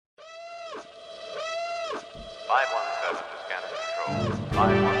517 to scanner control.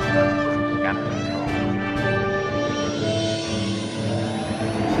 517 to scanner control.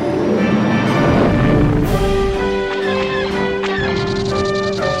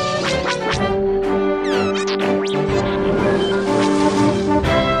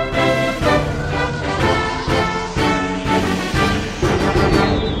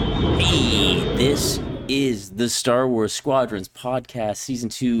 Hey, this is the Star Wars Squadrons Podcast, Season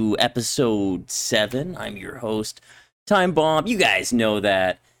 2, Episode 7. I'm your host, Time Bomb. You guys know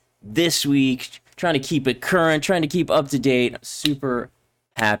that. This week, trying to keep it current, trying to keep up to date. I'm super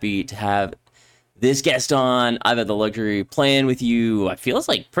happy to have this guest on. I've had the luxury playing with you, I feel it's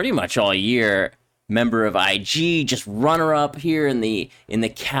like pretty much all year. Member of IG, just runner-up here in the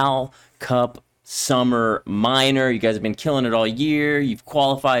Cal Cup Summer Minor. You guys have been killing it all year. You've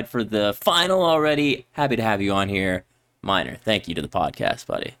qualified for the final already. Happy to have you on here. Minor, thank you to the podcast,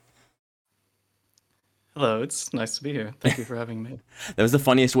 buddy. Hello, it's nice to be here. Thank you for having me. That was the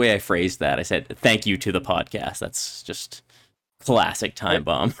funniest way I phrased that. I said, thank you to the podcast. That's just classic Time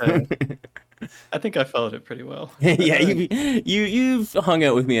Bomb. I think I followed it pretty well. Yeah, you've hung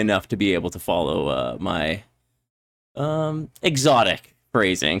out with me enough to be able to follow my exotic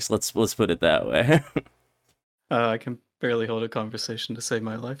phrasings. Let's put it that way. I can barely hold a conversation to save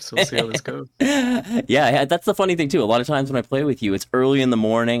my life, so we'll see how this goes. Yeah, that's the funny thing too. A lot of times when I play with you, it's early in the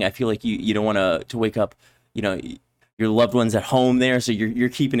morning. I feel like you don't want to wake up, your loved ones at home there, so you're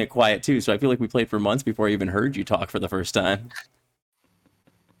keeping it quiet too. So I feel like we played for months before I even heard you talk for the first time.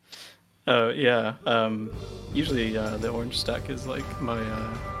 Yeah. Usually the orange stack is like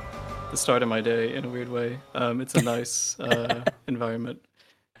the start of my day in a weird way. It's a nice environment.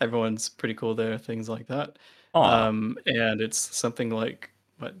 Everyone's pretty cool there, things like that. Aw. And it's something like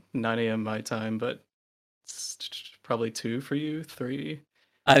 9 a.m. my time, but it's probably 2 for you, 3.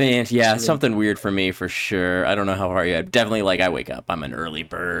 I mean, yeah, Really? something weird for me for sure. I don't know how far you. Definitely, I wake up. I'm an early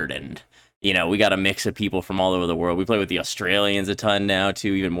bird, and we got a mix of people from all over the world. We play with the Australians a ton now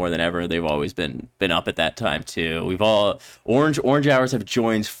too, even more than ever. They've always been up at that time too. We've all Orange Hours have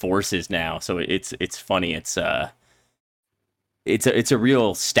joined forces now, so it's funny. It's a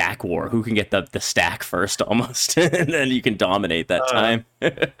real stack war. Who can get the stack first, almost, and then you can dominate that time.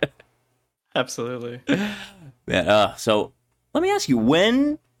 Absolutely. Yeah. So let me ask you,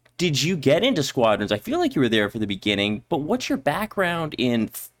 when did you get into Squadrons? I feel like you were there for the beginning, but what's your background in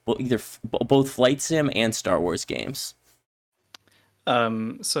both Flight Sim and Star Wars games?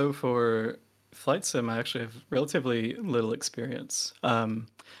 So for Flight Sim, I actually have relatively little experience. I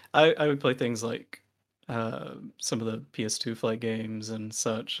would play things like some of the PS2 flight games and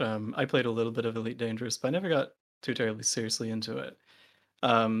such. I played a little bit of Elite Dangerous, but I never got too terribly seriously into it.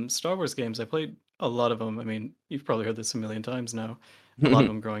 Star Wars games, I played a lot of them. I mean, you've probably heard this a million times now. A lot of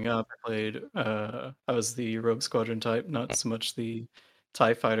them growing up. I was the Rogue Squadron type, not so much the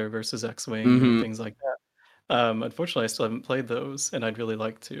TIE Fighter versus X-Wing Mhm. or things like that. Unfortunately, I still haven't played those, and I'd really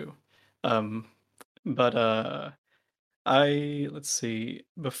like to. Um, but let's see,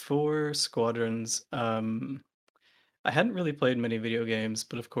 before Squadrons, I hadn't really played many video games,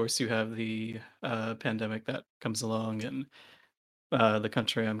 but of course you have the pandemic that comes along, and the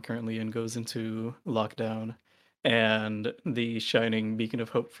country I'm currently in goes into lockdown. And the shining beacon of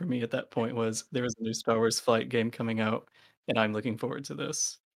hope for me at that point was there was a new Star Wars flight game coming out, and I'm looking forward to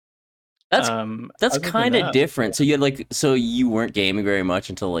this. That's that's Other than kind of that, different. So so you weren't gaming very much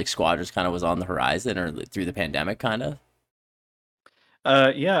until Squadrons kind of was on the horizon, or through the pandemic, kind of.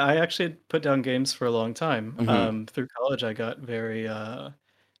 yeah, I actually had put down games for a long time. Hmm. Through college, I got very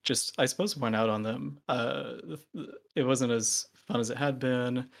just, I suppose, worn out on them. It wasn't as fun as it had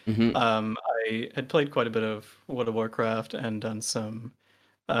been. Hmm. I had played quite a bit of World of Warcraft and done some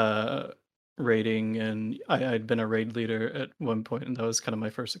uh, raiding, and I'd been a raid leader at one point, and that was kind of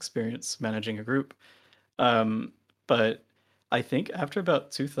my first experience managing a group. But I think after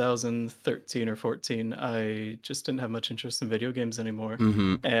about 2013 or 14, I just didn't have much interest in video games anymore.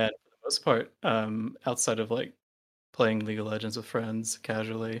 Hmm. And for the most part, outside of playing League of Legends with friends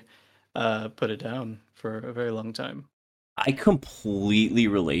casually, put it down for a very long time. I completely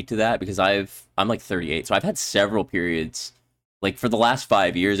relate to that because I'm 38, so I've had several periods. Like for the last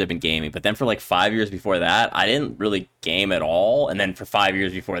 5 years, I've been gaming, but then for 5 years before that, I didn't really game at all. And then for 5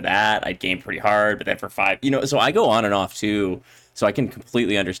 years before that, I'd game pretty hard. But then for so I go on and off too. So I can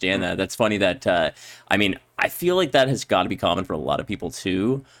completely understand that. That's funny that I mean, I feel like that has got to be common for a lot of people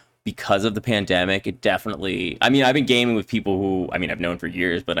too, because of the pandemic. It definitely. I mean, I've been gaming with people who I've known for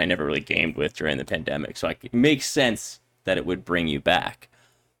years, but I never really gamed with during the pandemic. So it makes sense that it would bring you back.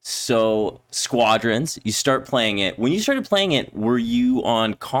 So Squadrons, you start playing it. When you started playing it, were you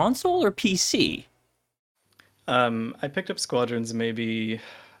on console or PC? I picked up Squadrons maybe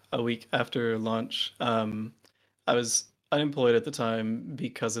a week after launch. I was unemployed at the time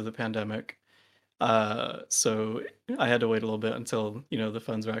because of the pandemic. So I had to wait a little bit until, the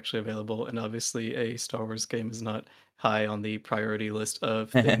funds were actually available. And obviously, a Star Wars game is not high on the priority list of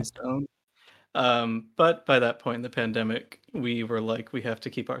things to own. But by that point in the pandemic, we were like, we have to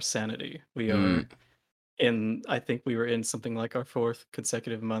keep our sanity. Mm, I think we were in something like our fourth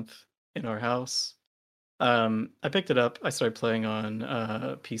consecutive month in our house. I picked it up. I started playing on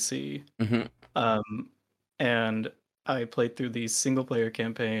PC, mhm. um, and I played through the single player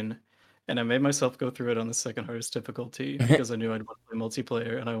campaign, and I made myself go through it on the second hardest difficulty because I knew I'd want to play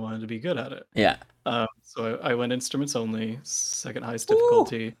multiplayer and I wanted to be good at it. Yeah. So I went instruments only, second highest Ooh.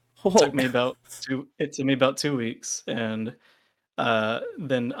 difficulty. Oh, It took me about 2 weeks, and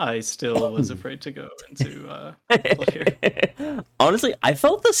then I still was God. afraid to go into multiplayer. Honestly, I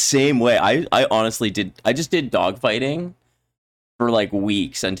felt the same way. I honestly did. I just did dogfighting for like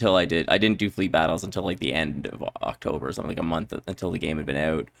weeks until I didn't do fleet battles until like the end of October, something like a month until the game had been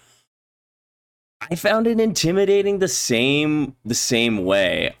out. I found it intimidating the same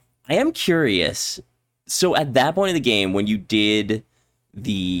way. I am curious. So at that point in the game, when you did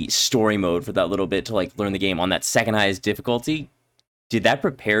the story mode for that little bit to like learn the game on that second highest difficulty, did that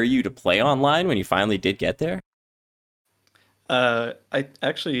prepare you to play online when you finally did get there? I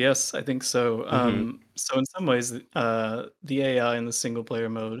actually, yes, I think so. Mm-hmm. So in some ways, the AI in the single player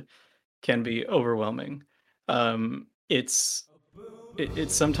mode can be overwhelming. It's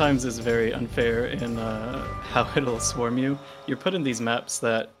it sometimes is very unfair in how it'll swarm you. You're put in these maps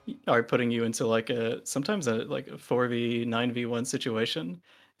that are putting you into like sometimes a like a 4v 9v1 situation,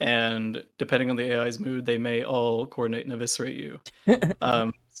 and depending on the AI's mood, they may all coordinate and eviscerate you.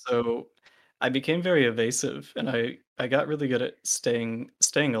 So I became very evasive, and I got really good at staying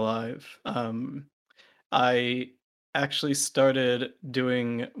alive. I actually started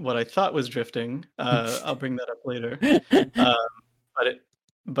doing what I thought was drifting. I'll bring that up later. Um, but it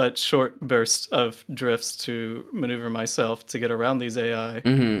but short bursts of drifts to maneuver myself to get around these AI.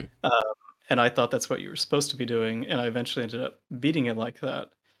 Mm-hmm. Um, and I thought that's what you were supposed to be doing, and I eventually ended up beating it like that.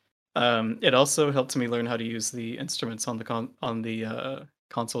 It also helped me learn how to use the instruments on the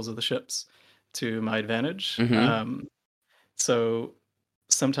consoles of the ships to my advantage. Mm-hmm. So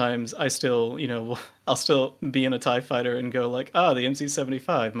sometimes I still, I'll still be in a TIE fighter and go like, ah, the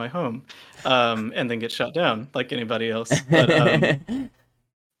MC-75, my home, and then get shot down like anybody else.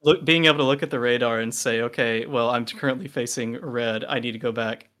 But being able to look at the radar and say, okay, well, I'm currently facing red. I need to go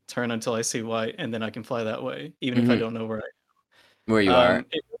back, turn until I see white, and then I can fly that way, even if I Mm-hmm. don't know where Where you are.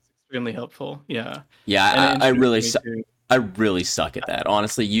 it was extremely helpful, yeah, and it Yeah, introduced me to I really suck at that.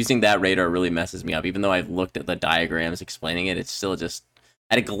 Honestly, using that radar really messes me up. Even though I've looked at the diagrams explaining it, it's still just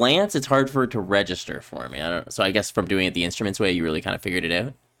at a glance, it's hard for it to register for me. I don't, so I guess from doing it the instruments way, you really kind of figured it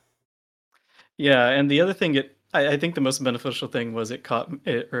out. yeah, and the other thing I think the most beneficial thing was it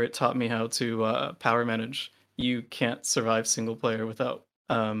taught me how to, power manage. You can't survive single player without,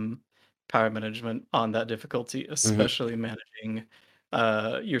 power management on that difficulty, Mm-hmm. especially managing,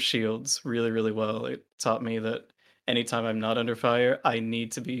 your shields really, really well. It taught me that anytime I'm not under fire, I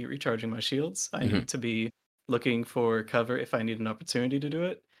need to be recharging my shields. I Mm-hmm. need to be looking for cover if I need an opportunity to do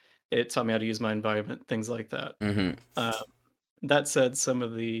it. It taught me how to use my environment, things like that. Mm-hmm. Um that said, some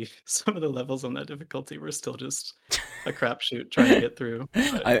of the levels on that difficulty were still just a crapshoot trying to get through,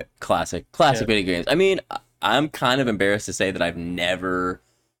 but Classic yeah. video games. I mean, I'm kind of embarrassed to say that I've never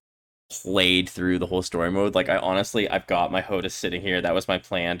played through the whole story mode. Like, I honestly, I've got my HOTAS sitting here. That was my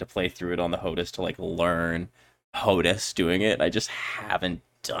plan to play through it on the HOTAS to like learn HOTAS doing it. I just haven't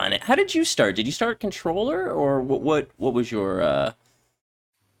done it. How did you start? Did you start controller or what was your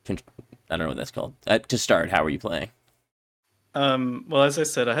con- I don't know what that's called. To start, how were you playing? Well, as I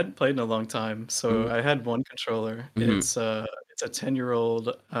said, I hadn't played in a long time, so Mm-hmm. I had one controller. Mm-hmm. It's a 10-year-old,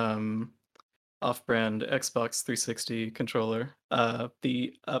 off-brand Xbox 360 controller.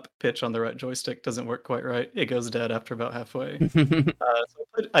 The up pitch on the right joystick doesn't work quite right. It goes dead after about halfway.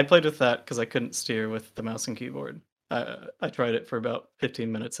 So I played with that because I couldn't steer with the mouse and keyboard. I tried it for about 15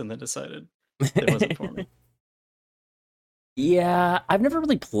 minutes and then decided it wasn't for me. Yeah, I've never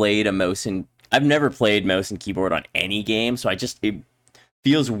played mouse and keyboard on any game, so it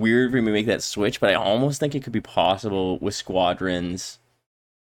feels weird for me to make that switch, but I almost think it could be possible with Squadrons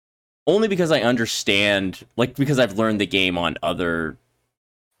only because I understand, like, because I've learned the game on other,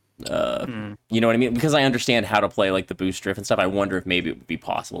 uh, Hmm. you know what I mean? Because I understand how to play like the boost drift and stuff. I wonder if maybe it would be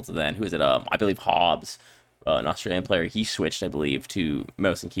possible to then. Who is it? I believe Hobbs, an Australian player. He switched, I believe, to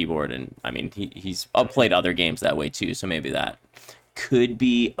mouse and keyboard, and I mean he's played other games that way too. So maybe that could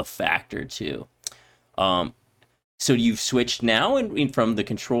be a factor too. So you've switched now from the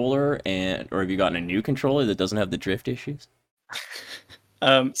controller, or have you gotten a new controller that doesn't have the drift issues?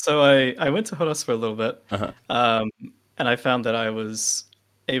 So I went to Hodos for a little bit, Uh-huh. um, and I found that I was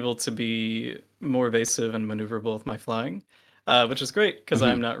able to be more evasive and maneuverable with my flying, which is great because Hmm.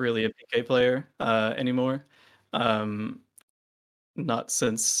 I'm not really a PK player anymore. Um, Not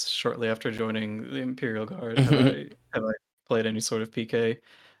since shortly after joining the Imperial Guard have I played any sort of PK.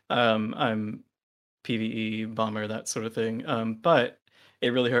 I'm PvE, bomber, that sort of thing. But it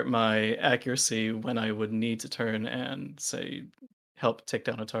really hurt my accuracy when I would need to turn and say help take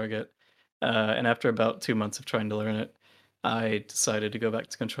down a target. And after about 2 months of trying to learn it, I decided to go back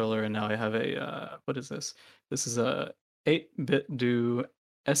to controller, and now I have a what is this? This is a 8-bit do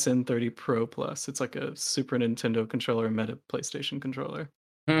SN30 Pro Plus. It's like a Super Nintendo controller meta PlayStation controller,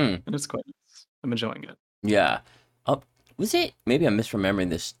 Hmm. and it's quite nice. I'm enjoying it. Yeah. Oh, was it? Maybe I'm misremembering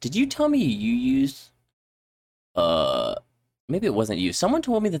this. Did you tell me you used? Uh, maybe it wasn't you. Someone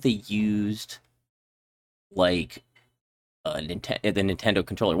told me that they used like the Nintendo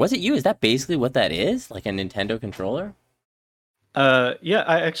controller. Was it you? Is that basically what that is? Like a Nintendo controller? Yeah,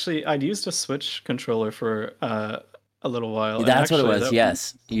 I'd used a Switch controller for a little while, and That's what it actually was. that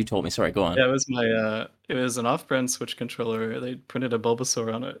Yes, you told me. Sorry, go on. yeah, it was an off-brand Switch controller. They printed a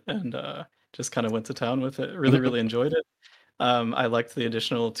Bulbasaur on it and just kind of went to town with it. Really, really enjoyed it. I liked the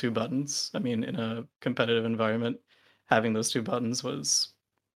additional two buttons. I mean, in a competitive environment, having those two buttons was,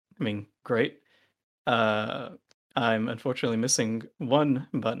 I mean, great. Uh, I'm unfortunately missing one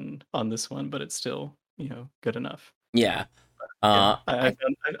button on this one, but it's still, good enough. Yeah. Yeah, I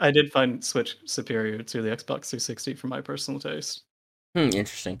I did find Switch superior to the Xbox 360 for my personal taste.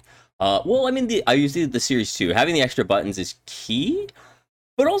 Interesting. Well, I mean, I use the Series 2. Having the extra buttons is key,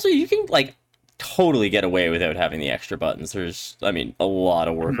 but also you can like totally get away without having the extra buttons. There's, I mean, a lot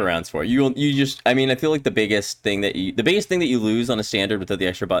of Mhm. workarounds for it. You just, I mean, I feel like the biggest thing that you lose on a standard without the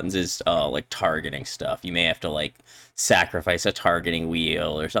extra buttons is like targeting stuff. You may have to like sacrifice a targeting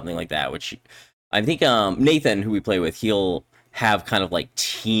wheel or something like that, which I think Nathan, who we play with, he'll have kind of like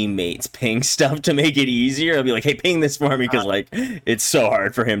teammates ping stuff to make it easier. I'll be like, hey, ping this for me because like it's so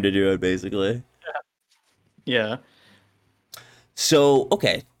hard for him to do it basically. Yeah. So,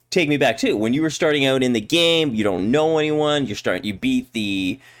 okay, take me back too. When you were starting out in the game, you don't know anyone. You beat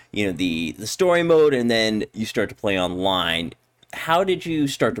the story mode, and then you start to play online. How did you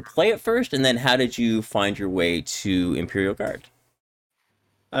start to play it first, and then how did you find your way to Imperial Guard?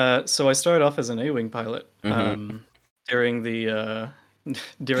 So I started off as an A-wing pilot Mm-hmm. during the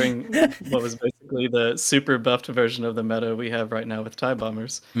during what was basically the super buffed version of the meta we have right now with TIE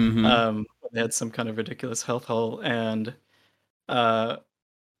bombers. Mm-hmm. They had some kind of ridiculous health haul, and uh,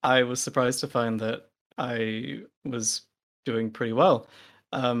 I was surprised to find that I was doing pretty well.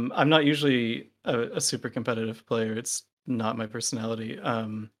 I'm not usually a super competitive player. It's not my personality.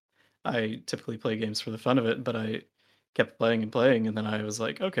 I typically play games for the fun of it, but I kept playing and playing, and then I was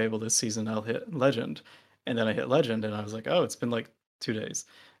like, okay, well, this season I'll hit Legend, and then I hit Legend, and I was like, oh, it's been like 2 days.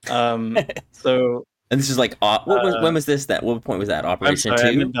 So And this is like, uh, when was this? What point was that? I'm Operation sorry,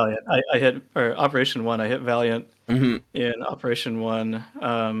 I meant Two. Valiant. I hit or Operation One. I hit Valiant Mm-hmm. in Operation One.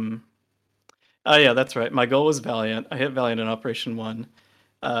 Oh yeah, that's right. My goal was Valiant. I hit Valiant in Operation One,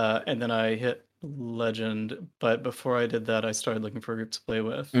 and then I hit Legend. But before I did that, I started looking for a group to play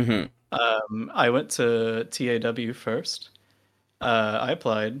with. Mm-hmm. I went to TAW first. I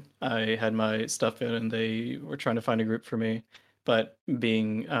applied. I had my stuff in, and they were trying to find a group for me. But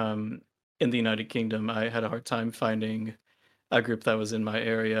being in the United Kingdom, I had a hard time finding a group that was in my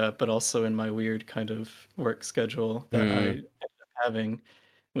area, but also in my weird kind of work schedule that I Mm-hmm. ended up having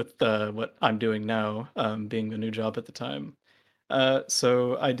with what I'm doing now, being the new job at the time.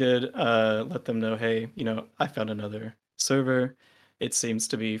 So I did let them know, hey, I found another server. It seems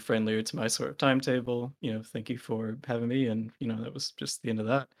to be friendlier to my sort of timetable. Thank you for having me. And, that was just the end of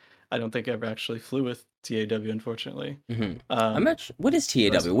that. I don't think I ever actually flew with TAW, unfortunately. Mm-hmm. Um, I'm not. What is the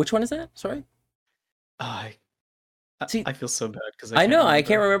rest TAW? of Which one is that? Sorry. I, I See, I feel so bad because I I can't know I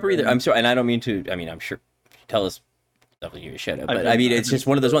can't remember. remember either. I'm sorry, and I don't mean to. I mean, I'm sure. Tell us definitely give a shout out. I've But I been mean, I've it's been just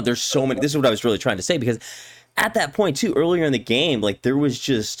one of those so ones. There's so so many. sorry. This is what I was really trying to say because at that point too, earlier in the game, like there was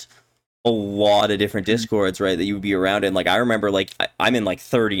just a lot of different Mhm. discords, right? That you would be around in. Like I remember, like I'm in like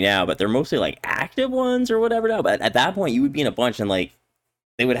 30 now, but they're mostly like active ones or whatever now. But at that point, you would be in a bunch and like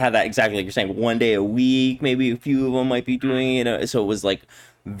they would have that exactly like you're saying, one day a week, maybe a few of them might be doing it. So it was like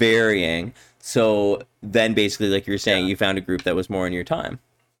varying. So then basically, like you're saying, Yeah. you found a group that was more in your time.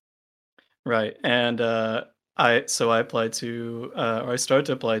 Right, and, I applied to, or I started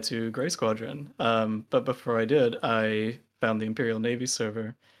to apply to Gray Squadron, but before I did, I found the Imperial Navy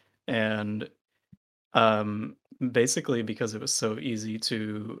server, and, um, basically because it was so easy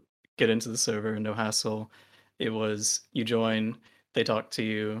to get into the server, no hassle. It was you join, they talk to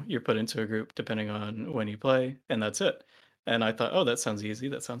you, you're put into a group depending on when you play, and that's it. And I thought, oh, that sounds easy,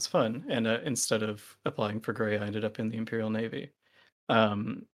 that sounds fun. And instead of applying for Gray, I ended up in the Imperial Navy.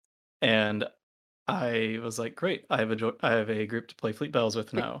 Um, and I was like, great, I have a group to play Fleet Battles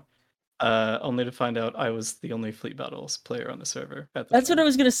with now. Only to find out I was the only Fleet Battles player on the server at the That's what I time.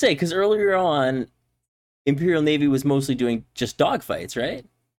 was gonna say, because earlier on, Imperial Navy was mostly doing just dogfights, right?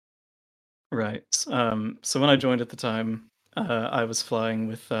 Right. So when I joined at the time, I was flying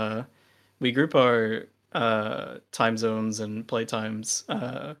with. We group our time zones and play times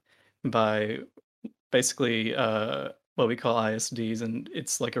by basically what we call ISDs, and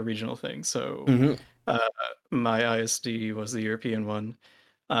it's like a regional thing. So Mm-hmm. uh, my ISD was the European one,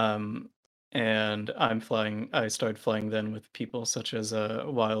 um, and I started flying then with people such as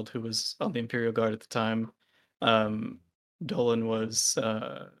Wild, who was on the Imperial Guard at the time. Um, Dolan was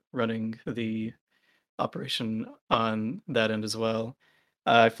running the operation on that end as well.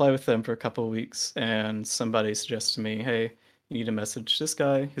 I fly with them for a couple of weeks, and somebody suggests to me, "Hey, you need to message this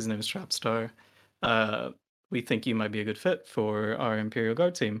guy. His name is Trapstar. Uh, we think you might be a good fit for our Imperial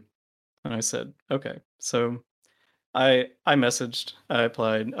Guard team." And I said, "Okay." So I messaged, I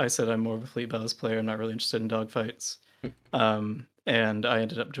applied. I said I'm more of a Fleet Battles player. I'm not really interested in dogfights. And I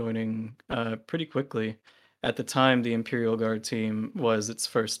ended up joining pretty quickly. At the time, the Imperial Guard team was its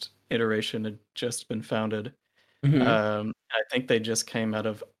first iteration, had just been founded. Mm-hmm. I think they just came out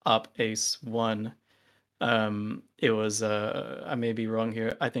of Op Ace 1. It was, I may be wrong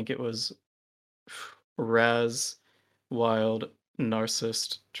here. I think it was Raz, Wild,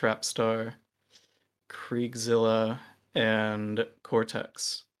 Narcissist, Trapstar, Kriegzilla, and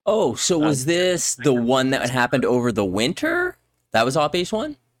Cortex. Oh, so was These are this the one that happened over the winter? That was Op Base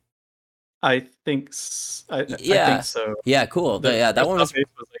one? I Yeah. think so. Yeah, cool. The Yeah, that first one was. update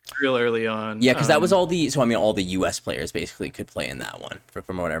was like real early on. Yeah, because that was all the. So I mean, all the U.S. players basically could play in that one,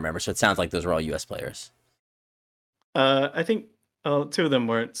 from what I remember. So it sounds like those were all U.S. players. I think two of them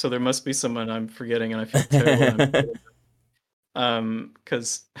weren't. So there must be someone I'm forgetting, and I feel terrible.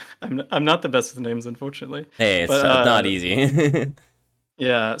 Because I'm not the best with names, unfortunately. Hey, it's But not easy.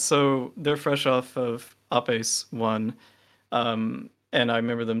 yeah, so they're fresh off of Op Ace 1. And I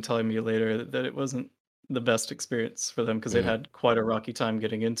remember them telling me later that it wasn't the best experience for them because they'd Mm. had quite a rocky time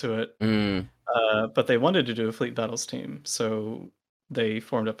getting into it. Mm. But they wanted to do a Fleet Battles team, so they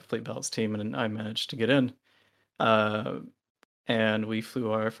formed up a Fleet Battles team, and I managed to get in. Uh, and we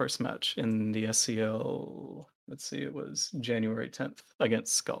flew our first match in the SCL. Let's see, it was January 10th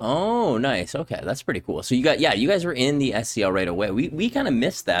against Skull. Oh, nice. Okay, that's pretty cool. So you guys were in the SCL right away. We kind of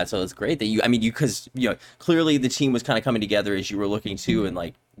missed that, so it's great that you. I mean, because clearly the team was kind of coming together as you were looking to, and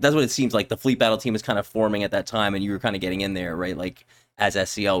like that's what it seems like. The Fleet Battle team was kind of forming at that time, and you were kind of getting in there, right? Like as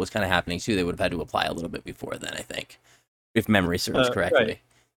SCL was kind of happening too, they would have had to apply a little bit before then, I think, if memory serves Right. correctly.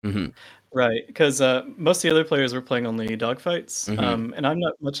 Mm-hmm. Right, because most of the other players were playing only dogfights, Mm-hmm. and I'm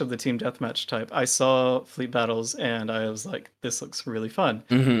not much of the team deathmatch type. I saw Fleet Battles, and I was like, "This looks really fun."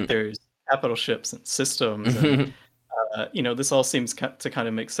 Mm-hmm. There's capital ships and systems, and Mm-hmm. this all seems to kind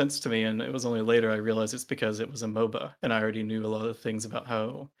of make sense to me. And it was only later I realized it's because it was a MOBA, and I already knew a lot of things about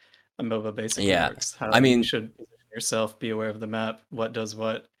how a MOBA basically Yeah, works, how I you mean, should position yourself, be aware of the map, what does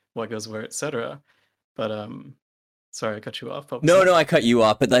what goes where, etc. But sorry, I cut you off. What was no, that? no, I cut you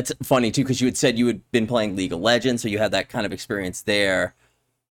off, but that's funny too because you had said you had been playing League of Legends, so you had that kind of experience there.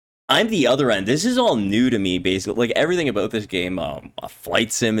 I'm the other end. This is all new to me, basically. Like everything about this game, a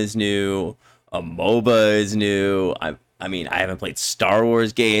flight sim is new, a MOBA is new. I mean, I haven't played Star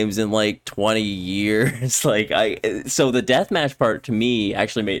Wars games in like 20 years. So the deathmatch part to me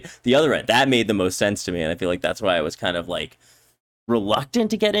actually made the other end. That made the most sense to me, and I feel like that's why I was kind of like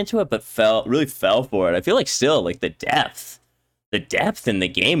reluctant to get into it, but really fell for it. I feel like still like the depth in the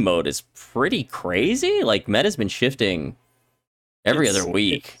game mode is pretty crazy. Like meta's been shifting every other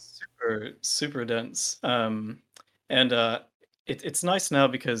week. It's super dense. And it's nice now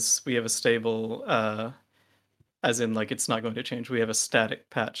because we have a stable, as in like it's not going to change. We have a static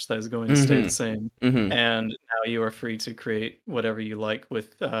patch that is going to stay the same, Mm-hmm. and now you are free to create whatever you like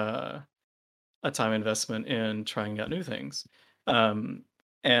with a time investment in trying out new things. Um,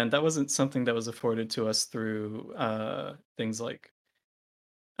 and that wasn't something that was afforded to us through things like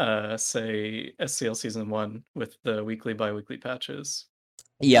say SCL Season 1 with the weekly bi-weekly patches.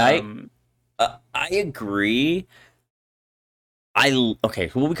 Yeah, Um, I agree.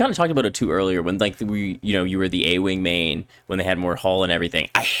 Okay. Well, we kind of talked about it too earlier when like you were the A-wing main when they had more hull and everything.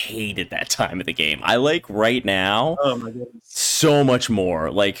 I hated that time of the game. I like right now oh my goodness. so much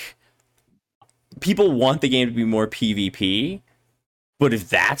more. Like people want the game to be more PvP, but if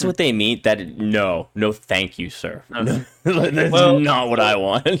that's what they mean, no, thank you, sir. No. That's Well, not what I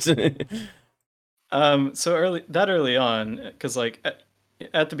want. so early on, because like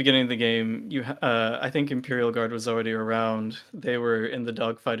at the beginning of the game, I think Imperial Guard was already around. They were in the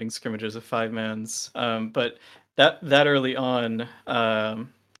dogfighting scrimmages of 5-mans. But that early on,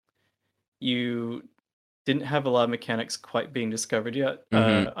 you didn't have a lot of mechanics quite being discovered yet,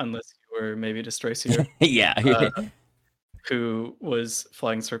 unless you were maybe Distracier, Yeah. who was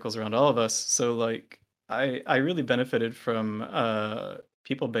flying circles around all of us. So like I really benefited from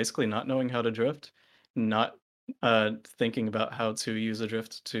people basically not knowing how to drift, not thinking about how to use a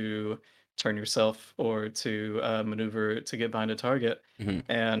drift to turn yourself or to maneuver to get behind a target. Mhm.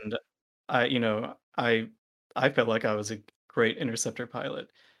 And I, you know, I felt like I was a great interceptor pilot.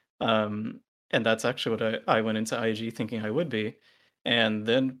 Um, and that's actually what I went into IG thinking I would be. And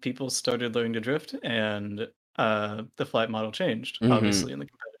then people started learning to drift, and the flight model changed, Mhm. obviously, in the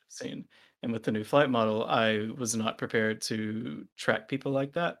competitive scene. And with the new flight model, I was not prepared to track people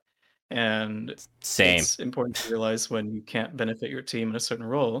like that. And Same. it's important to realize when you can't benefit your team in a certain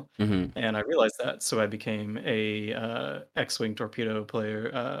role. Mhm. And I realized that, so I became a X-wing torpedo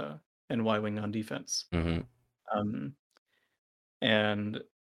player and Y-wing on defense. Mhm. Um, and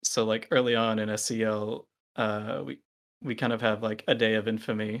so like early on in SCL, we kind of have like a day of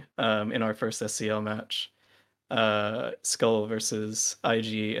infamy in our first SCL match. Skull versus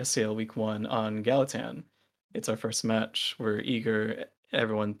IG SCL week 1 on Galatan. It's our first match. We're eager.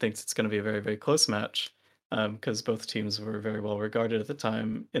 Everyone thinks it's going to be a very, very close match because both teams were very well regarded at the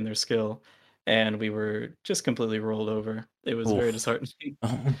time in their skill. And we were just completely rolled over. It was very Oof. disheartening.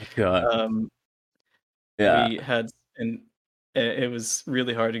 Oh my god. Um, Yeah. we had, and it was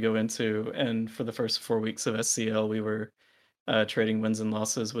really hard to go into. And for the first 4 weeks of SCL, we were trading wins and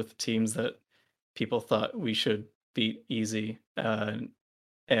losses with teams that people thought we should beat easy. And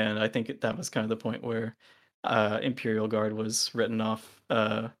I think that was kind of the point where Imperial Guard was written off,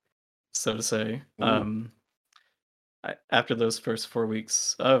 so to say. Ooh. After those first 4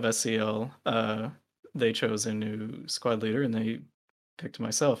 weeks of SCL, they chose a new squad leader and they picked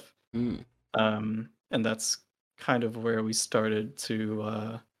myself. Mm. And that's kind of where we started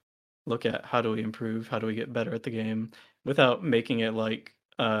to look at how do we improve, how do we get better at the game without making it like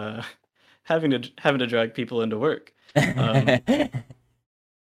having to drag people into work. Um,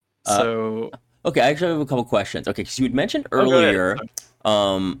 uh, so okay, I actually have a couple questions. Okay, because oh, go ahead.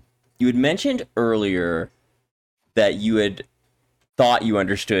 um, you had mentioned earlier that you had thought you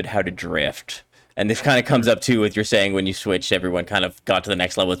understood how to drift. And this kind of comes up too with your saying when you switched, everyone kind of got to the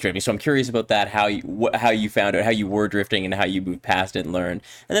next level with drifting. So I'm curious about that, how you found it, how you were drifting, and how you moved past it and learned.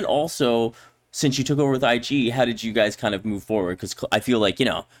 And then also, since you took over with IG, how did you guys kind of move forward? Because I feel like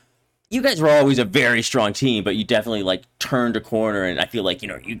you guys were always a very strong team, but you definitely like turned a corner, and I feel like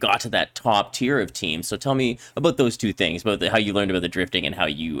you got to that top tier of teams. So tell me about those two things, about how you learned about the drifting and how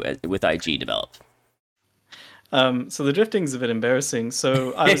you with IG developed. So the drifting's a bit embarrassing.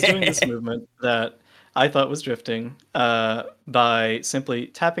 So I was doing this movement that I thought was drifting by simply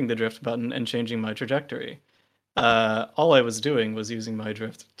tapping the drift button and changing my trajectory. All I was doing was using my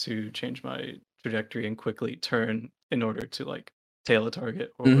drift to change my trajectory and quickly turn in order to like tail a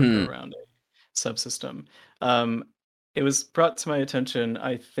target or go Mm-hmm. around a subsystem. Um, it was brought to my attention,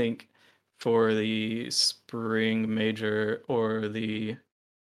 I think, for the spring major or the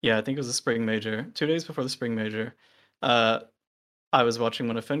yeah, I think it was the spring major. 2 days before the spring major, uh, I was watching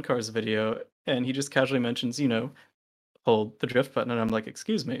one of Fincar's video, and he just casually mentions, hold the drift button, and I'm like,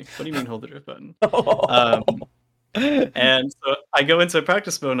 "Excuse me, what do you mean hold the drift button?" Um, and so I go into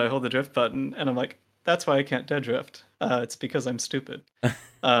practice mode and I hold the drift button, and I'm like, "That's why I can't dead drift. It's because I'm stupid."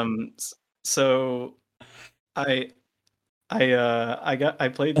 So I I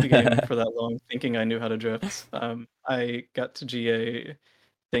played the game for that long thinking I knew how to drift. I got to GA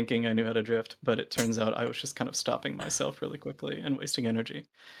thinking I knew how to drift, but it turns out I was just kind of stopping myself really quickly and wasting energy.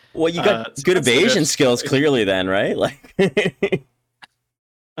 Well, you got So good that's the evasion drift skills story. clearly then, right? Like,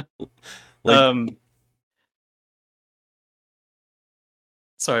 like Um,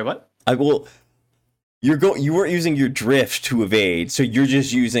 sorry, what? I will. You weren't using your drift to evade, so you're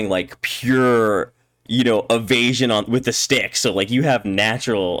just using like pure, evasion on with the stick. So like you have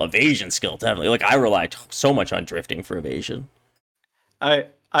natural evasion skill, definitely. Like I rely so much on drifting for evasion. I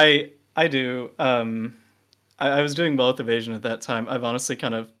do. I was doing both evasion at that time. I've honestly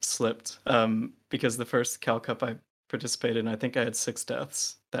kind of slipped because the first Cal Cup I participated in, I think I had 6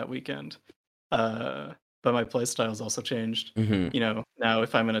 deaths that weekend. Uh, but my playstyle's also changed. Mm-hmm. Now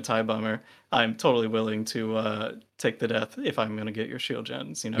if I'm in a tie bomber, I'm totally willing to take the death if I'm going to get your shield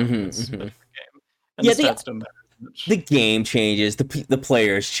gens. Mm-hmm. It's a Mm-hmm. different game. and Yeah, the stats don't matter as much. the game changes, the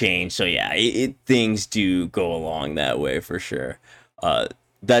players change, so yeah, things do go along that way for sure.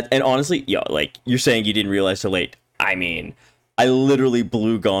 That and honestly, yeah, like you're saying you didn't realize so late. I mean, I literally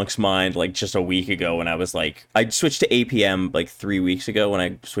blew Gonk's mind like just a week ago when I was like, I switched to APM like 3 weeks ago when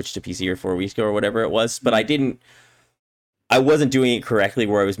I switched to PC, or 4 weeks ago or whatever it was, but I wasn't doing it correctly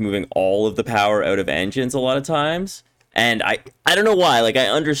where I was moving all of the power out of engines a lot of times. And I don't know why, like I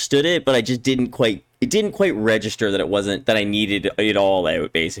understood it, but I just didn't quite register that it wasn't that I needed it all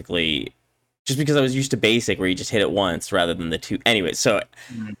out basically, just because I was used to basic where you just hit it once rather than the two. Anyway, so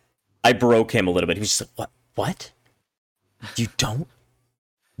I broke him a little bit. He was just like, what? You don't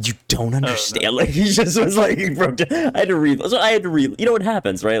understand. Oh, no. Like he just was like, he broke down. I had to read. You know what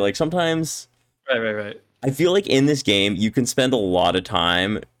happens, right? Like sometimes Right. I feel like in this game you can spend a lot of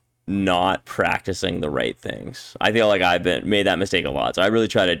time not practicing the right things. I feel like I've made that mistake a lot. So I really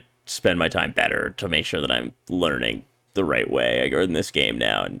try to spend my time better to make sure that I'm learning the right way in this game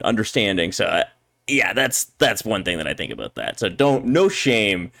now and understanding. So yeah, that's one thing that I think about that. So no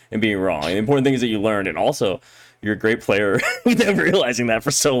shame in being wrong. The important thing is that you learned, and also you're a great player without realizing that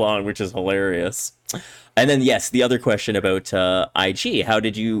for so long, which is hilarious. And then yes, the other question about IG. How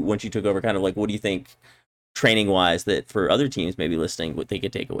did you, once you took over, kind of like, what do you think training wise that for other teams maybe listening, what they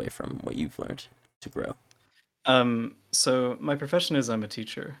could take away from what you've learned to grow? So my profession is I'm a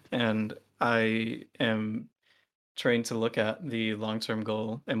teacher, and I am trained to look at the long-term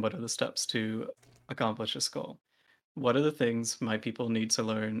goal and what are the steps to accomplish this goal. What are the things my people need to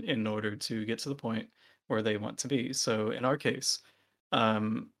learn in order to get to the point where they want to be? So in our case,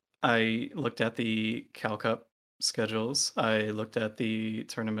 um, I looked at the Cal Cup schedules, I looked at the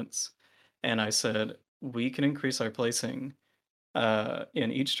tournaments, and I said, we can increase our placing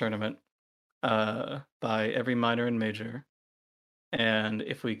in each tournament by every minor and major. And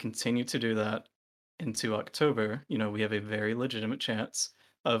if we continue to do that into October, we have a very legitimate chance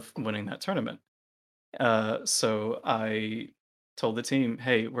of winning that tournament. So I told the team,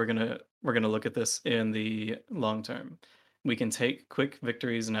 hey, we're gonna look at this in the long term. We can take quick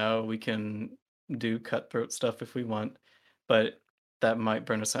victories now. We can do cutthroat stuff if we want, but that might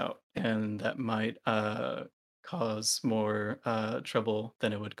burn us out, and that might cause more trouble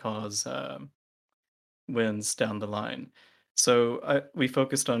than it would cause wins down the line. So we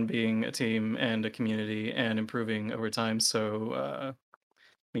focused on being a team and a community and improving over time. So let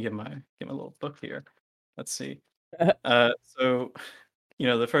me get my little book here. Let's see. So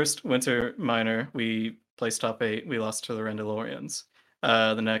the first winter minor we placed top 8. We lost to the Randalorians.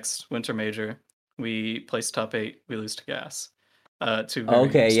 The next winter major we placed top 8. We lose to Gas. Two very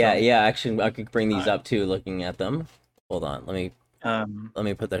Okay, strong. yeah. Actually, I could bring these Uh, up too. Looking at them. Hold on. Let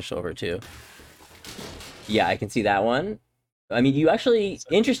me put this over too. Yeah, I can see that one. I mean, you actually,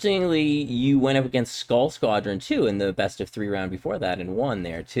 interestingly, you went up against Skull Squadron too in the best of 3 round before that and won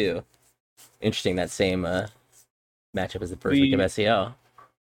there too. Interesting, that same matchup as the first week of we SCL.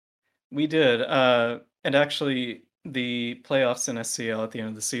 we did, and actually the playoffs in SCL at the end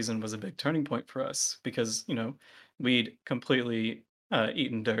of the season was a big turning point for us because we'd completely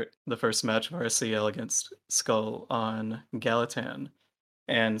eaten dirt the first match of our SCL against Skull on Galatan.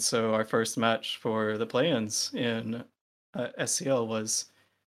 And so our first match for the play-ins in SCL was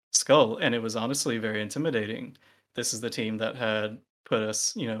Skull, and it was honestly very intimidating. This is the team that had put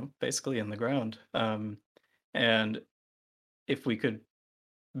us, basically in the ground. And if we could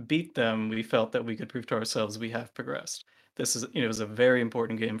beat them, we felt that we could prove to ourselves we have progressed. This is, it was a very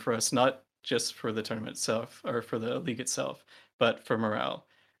important game for us, not just for the tournament itself or for the league itself, but for morale.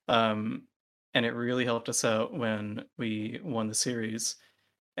 Um, and it really helped us out when we won the series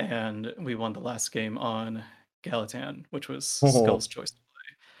and we won the last game on Galatan, which was Oh. Skull's choice.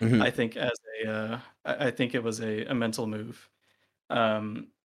 Mhm. I think I think it was a mental move, um,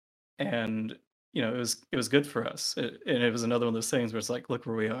 and it was good for us. And it was another one of those things where it's like, look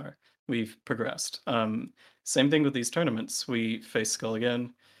where we are. We've progressed. Same thing with these tournaments. We face Skull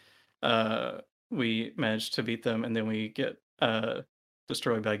again. Uh, we managed to beat them, and then we get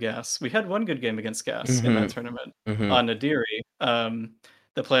destroyed by Gas. We had one good game against Gas in that Mhm. tournament Mhm. on Nadiri.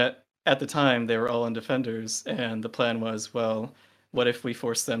 The plan at the time they were all in defenders, and the plan was, well, what if we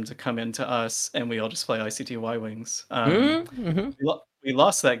force them to come into us and we all just play ICTY wings? Mhm. We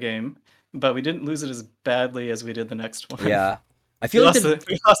lost that game, but we didn't lose it as badly as we did the next one. Yeah. I We feel like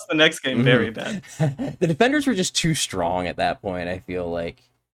lost the next game very Mhm. bad. The defenders were just too strong at that point, I feel like.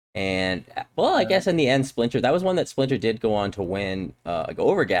 And well, I Uh, guess in the end, Splinter, that was one that Splinter did go on to win like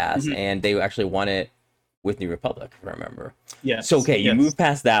over Gas, mhm. and they actually won it with New Republic, if I remember. So Yes, okay, you yes. move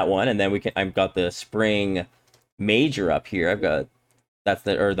past that one, and then I've got the spring major up here. I've got That's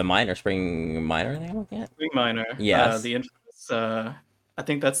the minor spring minor thing I'm looking at. Spring Miner, Yes. the infamous, I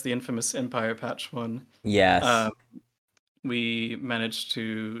think that's the infamous Empire patch one. Yes. Um, we managed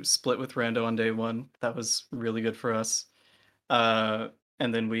to split with Rando on day one. That was really good for us. Uh,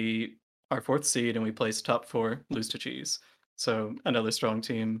 and then we our fourth seed and we placed top four, lose to Cheese. So another strong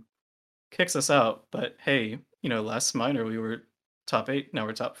team kicks us out. But hey, last minor we were top eight. Now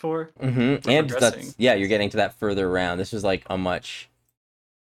we're top four. Mm-hmm. We're And progressing. you're getting to that further round. This was like a much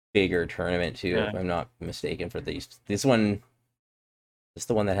bigger tournament too, Yeah. if I'm not mistaken. For these, this one, this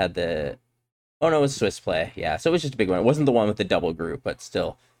the one that had the. Oh no, it was Swiss play. Yeah, so it was just a big one. It wasn't the one with the double group, but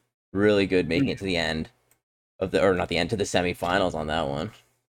still, really good making it to the end of the, or not the end, to the semifinals on that one.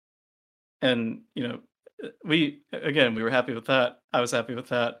 And we were happy with that. I was happy with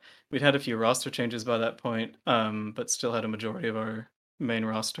that. We'd had a few roster changes by that point, but still had a majority of our main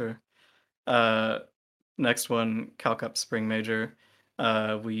roster. Next one, Cal Cup Spring Major.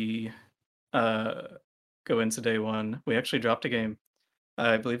 We go into day one. We actually dropped a game.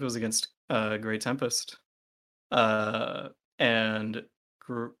 I believe it was against Grey Tempest. And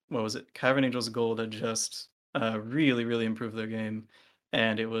what was it? Cavern Angels Gold had just really, really improved their game,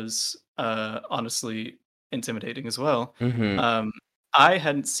 and it was honestly intimidating as well. Mm-hmm. I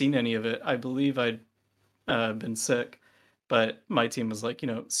hadn't seen any of it. I believe I'd been sick, but my team was like,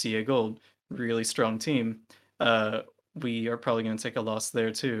 CA Gold, really strong team. We are probably going to take a loss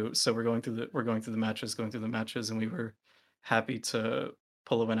there too. So we're going through the matches, and we were happy to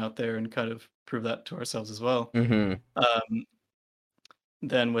pull a win out there and kind of prove that to ourselves as well. Mm-hmm.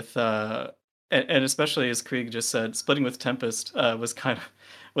 Then with and especially as Krieg just said, splitting with Tempest was kind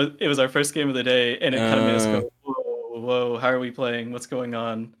of it was our first game of the day, and it kind of made us go, whoa, how are we playing? What's going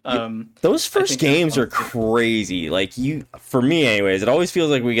on? Those I first think that's games are honestly- crazy. Like for me, anyways, it always feels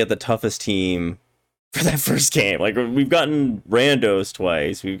like we get the toughest team for that first game. Like we've gotten Randos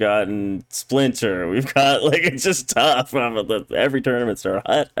twice, we've gotten Splinter, we've got like it's just tough. Every tournament start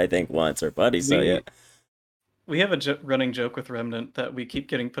hot, I think once or buddy. So yeah. We have a running joke with Remnant that we keep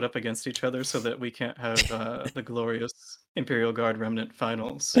getting put up against each other so that we can't have the glorious Imperial Guard Remnant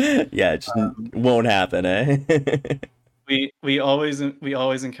finals. Yeah, it just won't happen, eh? We always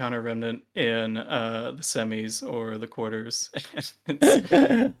encounter Remnant in the semis or the quarters.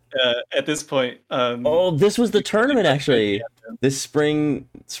 At this point, Oh, this was the tournament actually. This spring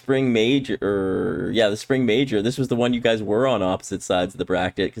major, the spring major. This was the one you guys were on opposite sides of the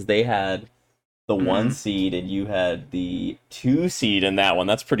bracket because they had the 1 seed and you had the 2 seed in that one.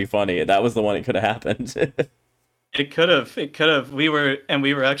 That's pretty funny. That was the one it could have happened. It could have. We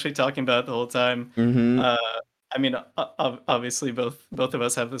were actually talking about it the whole time. Mm-hmm. I mean, obviously, both of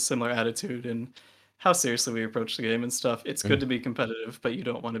us have a similar attitude and how seriously we approach the game and stuff. It's good to be competitive, but you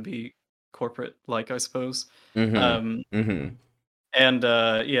don't want to be corporate, like I suppose. Mm-hmm.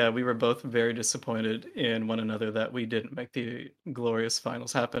 And we were both very disappointed in one another that we didn't make the glorious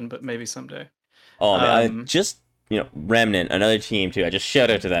finals happen, but maybe someday. Oh man, I just Remnant, another team too. I just shout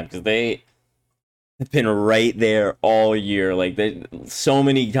out to them because they have been right there all year. Like they so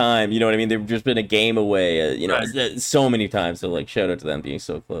many times, you know what I mean. They've just been a game away. Right. So many times. So like shout out to them being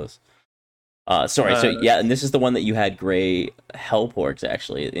so close. Sorry. So yeah, and this is the one that you had Grey Hellporks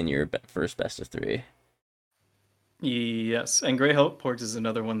actually in your first best of 3. Yes, and Grey Hellporks is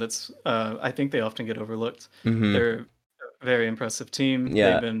another one that's I think they often get overlooked. Mm-hmm. They're a very impressive team.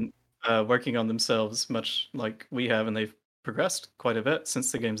 Yeah. They've been working on themselves much like we have, and they've progressed quite a bit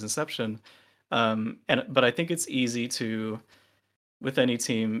since the game's inception. But I think it's easy to, with any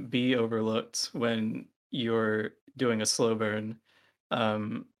team, be overlooked when you're doing a slow burn,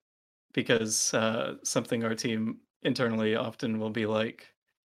 because something our team internally often will be like,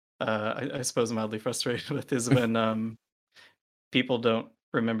 I suppose mildly frustrated with is when people don't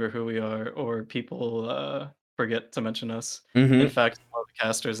remember who we are or people forget to mention us. Mm-hmm. In fact, all the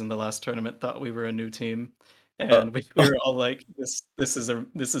casters in the last tournament thought we were a new team, and we were all like, "This is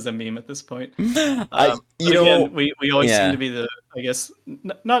a meme at this point." We always seem to be the, I guess,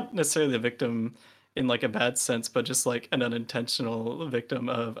 not necessarily the victim in like a bad sense, but just like an unintentional victim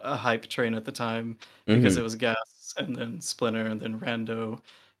of a hype train at the time because it was Gas and then Splinter and then Rando.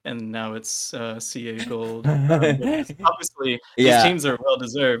 And now it's CA Gold. Obviously, these teams are well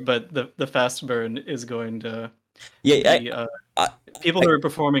deserved, but the fast burn is going to be, people who are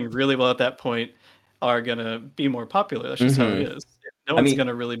performing really well at that point are gonna be more popular. That's just how it is. No one's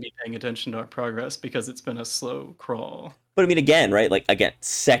gonna really be paying attention to our progress because it's been a slow crawl. But I mean, again, right? Like again,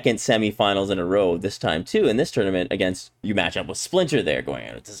 second semifinals in a row this time too. In this tournament, against you match up with Splinter there going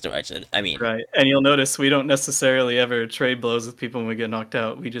out this direction. I mean, right. And you'll notice we don't necessarily ever trade blows with people when we get knocked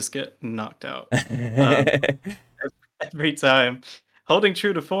out. We just get knocked out every time. holding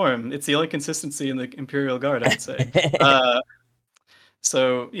true to form. It's the only consistency in the Imperial Guard, I would say. Uh,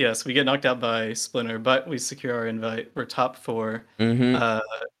 so yes, we get knocked out by Splinter, but we secure our invite. We're top 4. Mm-hmm. Uh,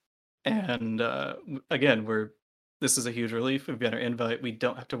 and again, this is a huge relief. We've got our invite. We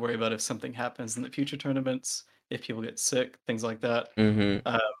don't have to worry about if something happens in the future tournaments, if people get sick, things like that. Mm-hmm.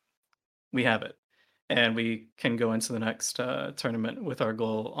 Uh, we have it, and we can go into the next tournament with our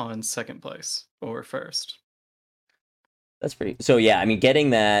goal on second place or first. That's pretty. So yeah, I mean, getting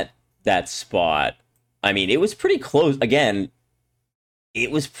that spot, I mean, it was pretty close. Again,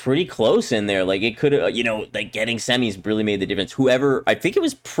 it was pretty close in there. Like it could have, like getting semis really made the difference. Whoever, I think it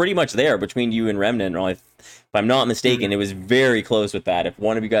was pretty much there between you and Remnant. Or if I'm not mistaken, it was very close with that. If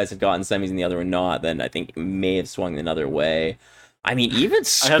one of you guys had gotten semis and the other one not, then I think it may have swung another way. I mean, even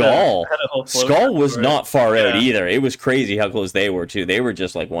Skull, Skull was not far out either. It was crazy how close they were too. They were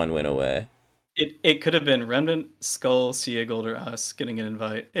just like one win away. It could have been Remnant, Skull, CA Gold, or us getting an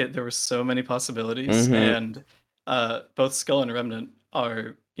invite. There were so many possibilities, and both Skull and Remnant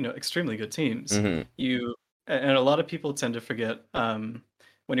are extremely good teams. And a lot of people tend to forget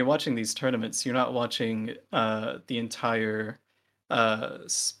when you're watching these tournaments, you're not watching the entire I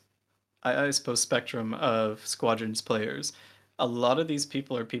suppose spectrum of Squadrons players. A lot of these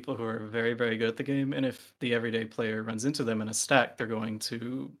people are people who are very, very good at the game, and if the everyday player runs into them in a stack, they're going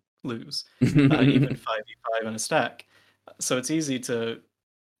to lose, even 5v5 in a stack. So it's easy to,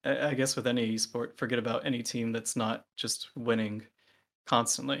 I guess, with any sport, forget about any team that's not just winning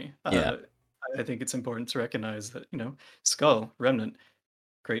constantly. Yeah. I think it's important to recognize that, Skull, Remnant,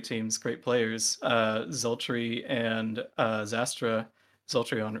 great teams, great players. Zultry and Zastra,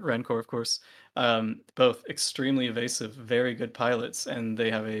 Zultry on Rancor, of course, both extremely evasive, very good pilots, and they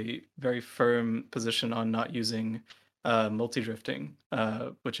have a very firm position on not using multi-drifting,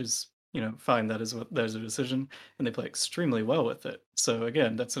 which is fine. That is a decision, and they play extremely well with it. So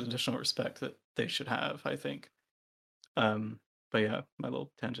again, that's an additional respect that they should have, I think. But yeah, my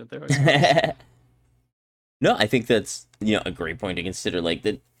little tangent there. No, I think that's a great point to consider. Like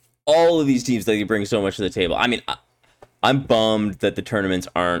that, all of these teams, they bring so much to the table. I mean, I'm bummed that the tournaments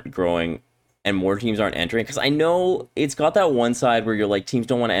aren't growing and more teams aren't entering, because I know it's got that one side where you're like, teams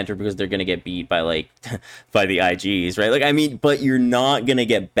don't want to enter because they're gonna get beat by like by the IGs, right? Like, I mean, but you're not gonna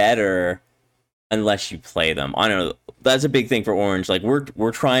get better unless you play them. I don't know. That's a big thing for Orange. Like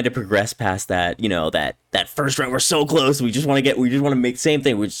we're trying to progress past that, that first round. We're so close. We just want to make the same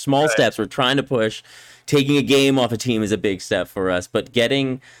thing. We're small steps. We're trying to push. Taking a game off a team is a big step for us, but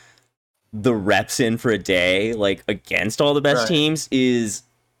getting the reps in for a day, like against all the best teams, it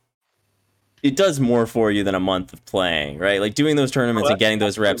does more for you than a month of playing, right? Like doing those tournaments and getting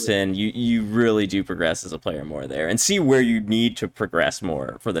those reps in, you really do progress as a player more there, and see where you need to progress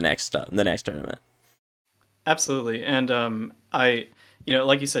more for the next tournament. Absolutely, and I,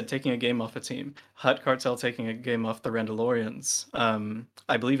 like you said, taking a game off a team, Hutt Cartel taking a game off the Randalorians,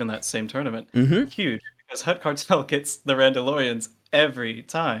 I believe in that same tournament, huge, because Hutt Cartel gets the Randalorians every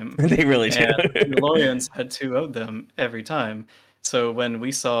time. They really do. And the Randalorians had 2-0'd them every time. So when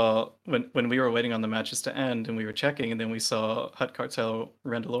we saw when we were waiting on the matches to end and we were checking, and then we saw Hutt Cartel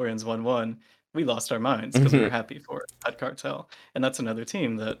Randalorians 1-1, we lost our minds because we were happy for Hutt Cartel, and that's another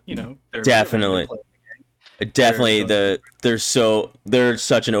team that they're definitely. Definitely, they're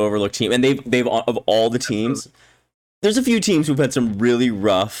such an overlooked team, and they've of all the teams, there's a few teams who've had some really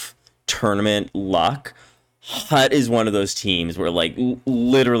rough tournament luck. Hutt is one of those teams where like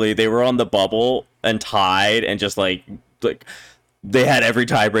literally they were on the bubble and tied, and just like they had every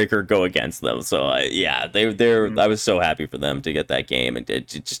tiebreaker go against them. So they're I was so happy for them to get that game, and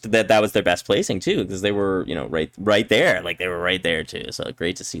just that was their best placing too, because they were right there, like they were right there too. So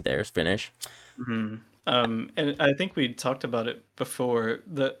great to see theirs finish. And I think we talked about it before.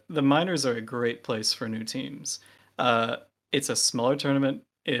 The minors are a great place for new teams. It's a smaller tournament.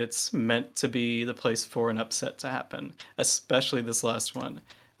 It's meant to be the place for an upset to happen, especially this last one.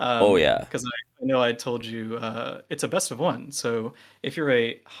 Oh yeah, because I know I told you it's a best of one. So if you're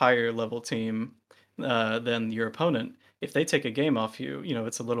a higher level team than your opponent, if they take a game off you,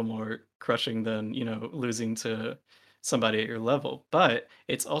 it's a little more crushing than losing to somebody at your level. But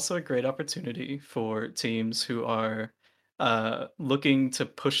it's also a great opportunity for teams who are looking to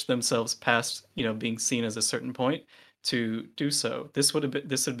push themselves past being seen as a certain point to do so. This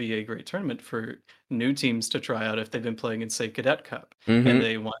would be a great tournament for new teams to try out if they've been playing in, say, Cadet Cup, and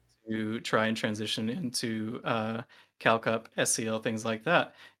they want to try and transition into Cal Cup, SCL, things like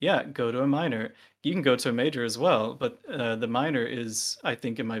that. Yeah, go to a minor. You can go to a major as well, but the minor is, I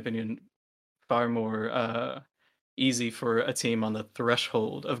think, in my opinion, far more easy for a team on the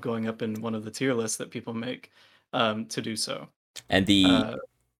threshold of going up in one of the tier lists that people make to do so. And Uh,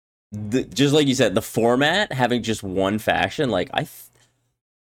 the just like you said, the format having just one faction, like I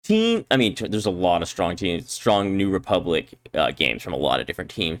mean, there's a lot of strong teams, strong New Republic games from a lot of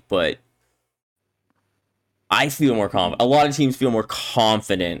different teams, but I feel more confident. A lot of teams feel more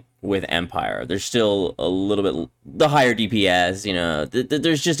confident with Empire. There's still a little bit the higher DPS.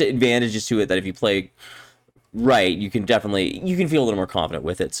 There's just advantages to it that if you play right, you can feel a little more confident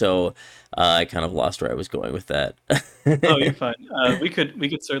with it. So I kind of lost where I was going with that. oh, you're fine. We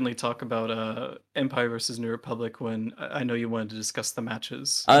could certainly talk about Empire versus New Republic when I know you wanted to discuss the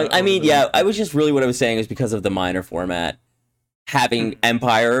matches. I Over mean, the yeah, I was just really what I was saying is because of the minor format. Having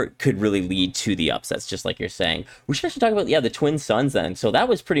Empire could really lead to the upsets, just like you're saying. We should actually talk about the Twin Suns then. So that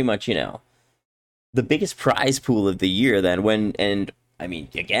was pretty much the biggest prize pool of the year then. And I mean,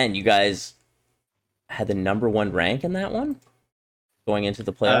 again, you guys had the #1 rank in that one going into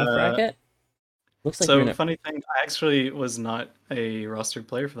the playoff Uh, bracket. Looks like so funny thing, I actually was not a rostered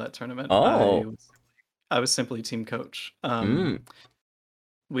player for that tournament. Oh. I was simply team coach. Mm.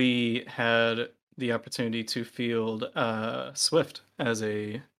 We had the opportunity to field Swift as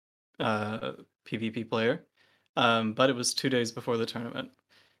a PvP player, but it was 2 days before the tournament.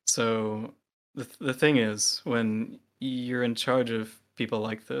 So the thing is, when you're in charge of people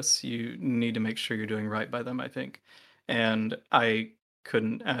like this, you need to make sure you're doing right by them, I think. And I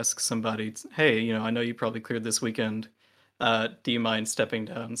couldn't ask somebody, hey, I know you probably cleared this weekend. Do you mind stepping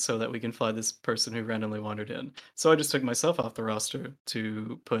down so that we can fly this person who randomly wandered in? So I just took myself off the roster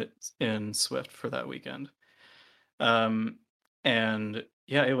to put in Swift for that weekend. Um, and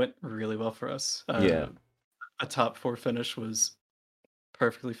yeah, it went really well for us. Yeah. A top 4 finish was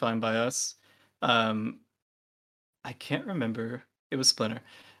perfectly fine by us. Um, I can't remember. It was Splinter.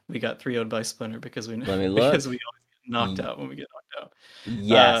 We got 3-0'd by Splinter because we Let me look. because we always get knocked out when we get knocked out.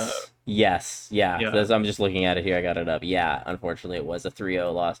 Yes. Yeah. Yeah. I'm just looking at it here. I got it up. Yeah. Unfortunately, it was a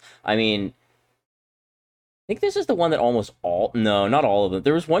 3-0 loss. I mean, I think this is the one that no, not all of them.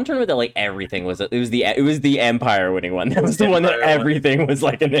 There was one tournament that like everything was. It was the Empire winning one. That was the one that everything was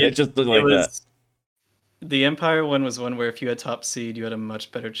like, and it just like that. The Empire one was one where if you had top seed, you had a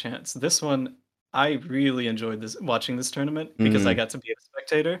much better chance. This one, I really enjoyed watching this tournament because I got to be a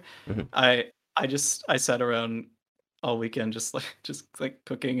spectator. I sat around all weekend just like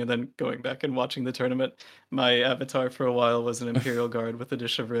cooking and then going back and watching the tournament. My avatar for a while was an Imperial Guard with a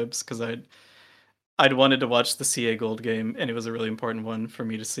dish of ribs because I'd wanted to watch the CA Gold game and it was a really important one for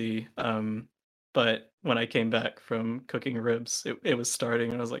me to see. But when I came back from cooking ribs, it was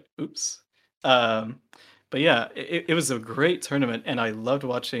starting and I was like, oops. But yeah, it was a great tournament and I loved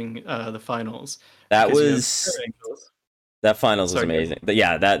watching the finals. That finals was amazing. But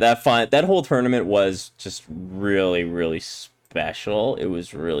yeah, that whole tournament was just really, really special. It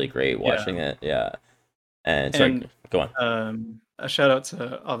was really great watching it. Yeah. And go on. A shout out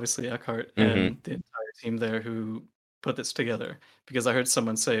to obviously Eckhart and the entire team there who put this together because I heard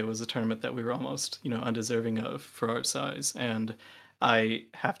someone say it was a tournament that we were almost, undeserving of for our size. And I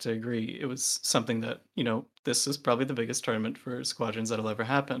have to agree. It was something that, this is probably the biggest tournament for squadrons that'll ever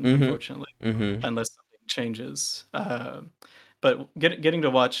happen, unfortunately, unless something changes. But getting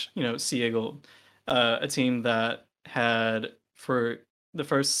to watch, Sea Eagle, a team that had for the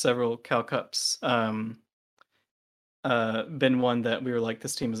first several Cal Cups been one that we were like,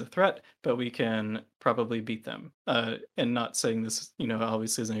 this team is a threat, but we can probably beat them. And not saying this,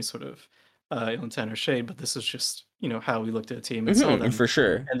 obviously is any sort of ill intent or shade, but this is just how we looked at a team and saw them for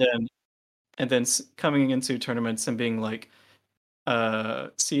sure. And then coming into tournaments and being like,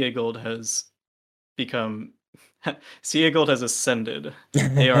 CA Gold has become CA Gold has ascended.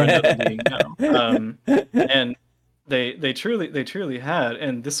 They are another being now, and they truly had,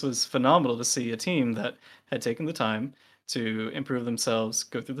 and this was phenomenal to see a team that had taken the time to improve themselves,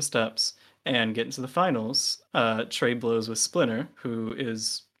 go through the steps, and get into the finals. Trade blows with Splinter, who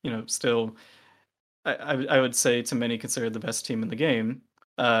is still. I would say to many considered the best team in the game,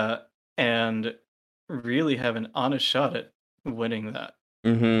 and really have an honest shot at winning that.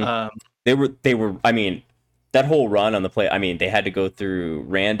 They were. I mean, that whole run on the play. I mean, they had to go through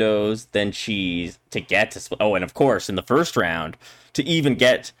randos, then cheese to get to. Oh, and of course, in the first round, to even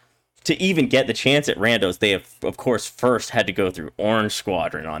get the chance at randos, they have, of course, first had to go through Orange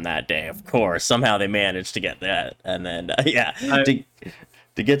Squadron on that day. Of course, somehow they managed to get that, and then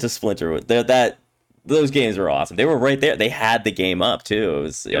to get to Splinter. Those games were awesome. They were right there. They had the game up too. It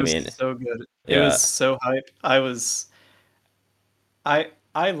was so good. It was so hype.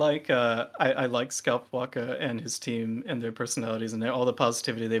 I like Scalp Waka and his team and their personalities and all the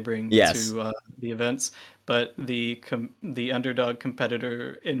positivity they bring Yes. to the events. But the underdog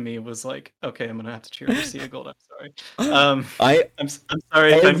competitor in me was like, okay, I'm gonna have to cheer for Sia Gold. I'm sorry. Um, I I'm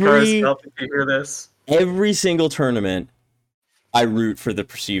sorry, Tenkara every Scalp, if you hear this. every single tournament I root for the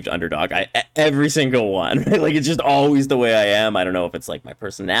perceived underdog. Every single one. Like it's just always the way I am. I don't know if it's like my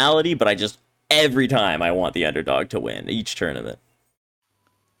personality, but I just every time I want the underdog to win each tournament.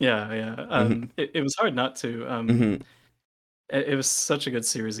 Yeah, yeah. Hmm. It was hard not to. Hmm. It was such a good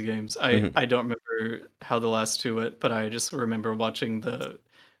series of games. Hmm. I don't remember how the last two went, but I just remember watching the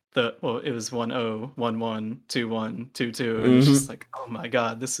well, it was 1-0, 1-1, 2-1, 2-2, and it's just Hmm. like, oh my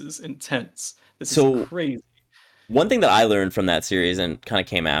God, this is intense. This is So crazy. one thing that I learned from that series and kind of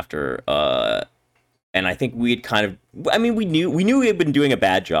came after, and I think we'd kind of, I mean, we knew we had been doing a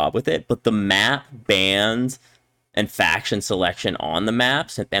bad job with it, but the map bans and faction selection on the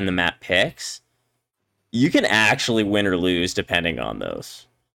maps and the map picks, you can actually win or lose depending on those.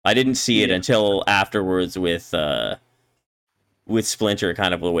 I didn't see it Yeah. until afterwards with Splinter,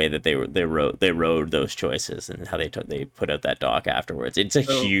 kind of the way that they rode those choices and how they put out that doc afterwards. It's a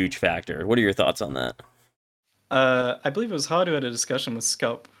So huge factor. What are your thoughts on that? I believe it was Hard who had a discussion with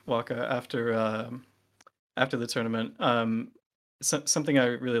Scalp Waka after the tournament. Something I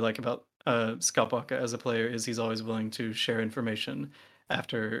really like about Scalp Waka as a player is he's always willing to share information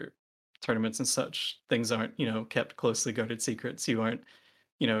after tournaments and such. Things aren't, kept closely guarded secrets. You aren't,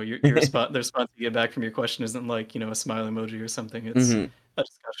 your response, the response you get back from your question isn't like, a smile emoji or something. It's Hmm. a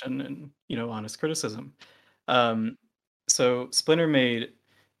discussion and, honest criticism. Um, so Splinter made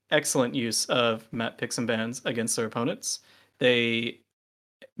excellent use of map picks and bans against their opponents. They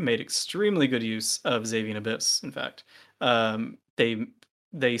made extremely good use of Xavier Abyss. In fact,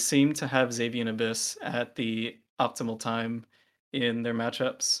 they seem to have Xavier Abyss at the optimal time in their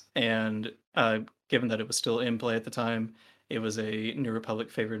matchups, and given that it was still in play at the time, it was a New Republic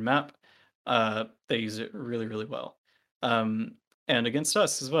favored map. They used it really, really well. Um, and against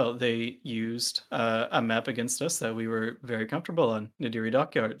us as well, they used a map against us that we were very comfortable on, Nadiri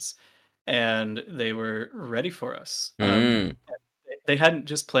Dockyards, and they were ready for us. Mm. They hadn't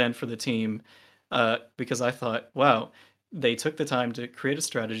just planned for the team, because I thought, wow, they took the time to create a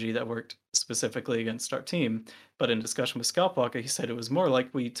strategy that worked specifically against our team. But in discussion with Scalpwalker, he said it was more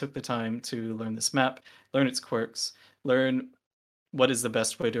like we took the time to learn this map, learn its quirks, learn what is the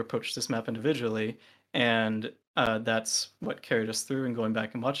best way to approach this map individually, and that's what carried us through. And going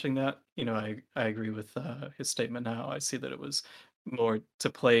back and watching that, I agree with his statement now. I see that it was more to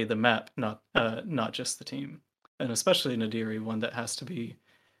play the map, not just the team, and especially Nadiri, one that has to be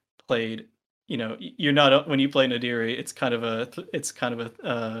played. You're not when you play Nadiri, it's kind of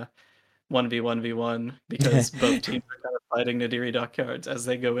a 1v1v1 because both teams are kind of fighting Nadiri dockyards as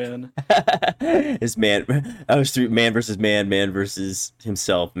they go in. It's man. I was through man versus man, man versus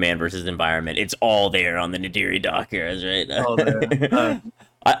himself, man versus environment. It's all there on the Nadiri Dockers, Oh, there. right?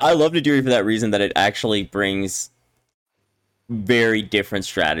 I love Nadiri for that reason that it actually brings very different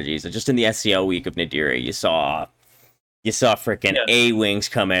strategies. Just in the SCL week of Nadiri, you saw freaking Yeah, A wings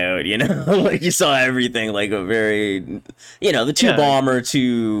come out, like you saw everything, like a very, the two yeah, bomber,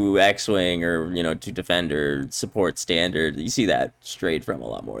 two X wing, or two defender support standard. You see that strayed from a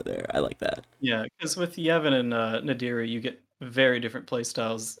lot more there. I like that. yeah. Because with Yevon and Nadiri, you get very different play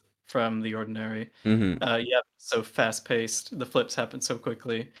styles from the ordinary. Hmm. Yep, so fast paced. The flips happen so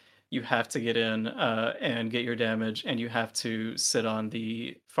quickly. You have to get in and get your damage, and you have to sit on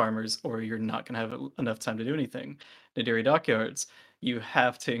the farmers, or you're not going to have enough time to do anything. Nadiri Dockyards, you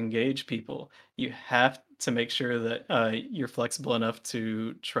have to engage people. You have to make sure that you're flexible enough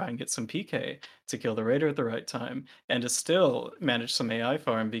to try and get some PK to kill the raider at the right time, and to still manage some AI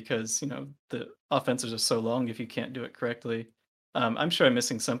farm because the offenses are so long if you can't do it correctly. I'm sure I'm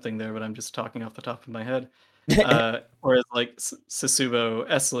missing something there, but I'm just talking off the top of my head. Whereas like Sasubo,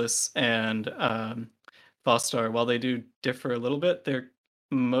 Essless, and Vostar, while they do differ a little bit, they're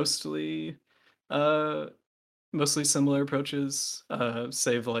mostly uh, mostly similar approaches,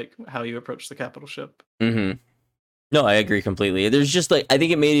 save like how you approach the capital ship. Hmm. No, I agree completely. There's just like I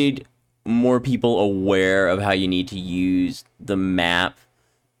think it made more people aware of how you need to use the map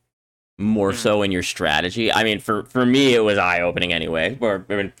more Mm. so in your strategy. I mean, for me, it was eye opening anyway, or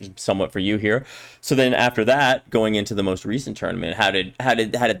I mean, somewhat for you here. So then after that, going into the most recent tournament, how did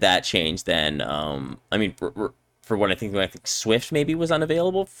that change then? I mean, for what I think Swift maybe was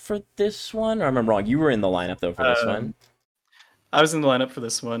unavailable for this one, or am I wrong? You were in the lineup though for this one. Um, I was in the lineup for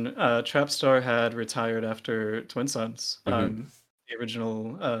this one. Trapstar had retired after Twin Suns, Hmm. the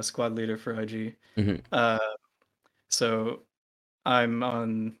original squad leader for IG. Hmm. Uh, so I'm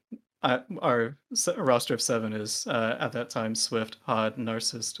on our roster of 7 is at that time Swift, Hod,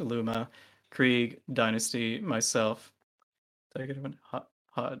 Narcissist, Luma, Krieg, Dynasty, myself. Did I get one?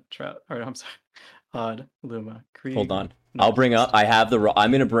 Hod, Trout. Or I'm sorry. Hod, Luma, Hold Krieg, on. I'll bring up. Narcissist. I have the.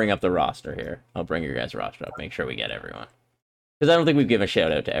 I'm gonna bring up the roster here. I'll bring your guys' roster up. Make sure we get everyone. Because I don't think we've given a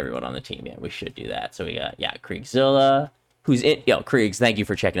shout out to everyone on the team yet. We should do that. So we got Kriegzilla, who's in. Yo, Kriegs, thank you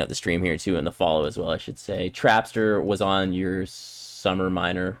for checking out the stream here too, and the follow as well. I should say. Trapster was on your summer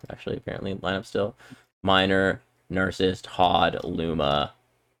minor, actually apparently lineup still. Minor, Narcissist, Hod, Luma,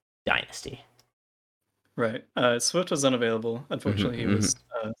 Dynasty. Right. Swift was unavailable. Unfortunately, he was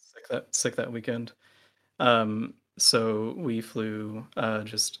sick that weekend. So we flew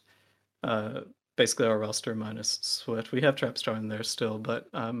just basically our roster minus Swift. We have Trapstar in there still, but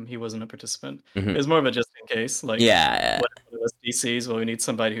he wasn't a participant. It was more of a just in case. Like, Yeah. what if it was DCs? Well, we need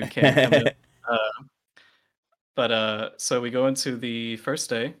somebody who can come in. So we go into the first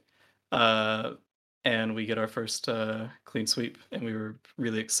day, and we get our first clean sweep, and we were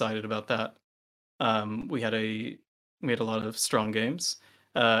really excited about that. We had a lot of strong games,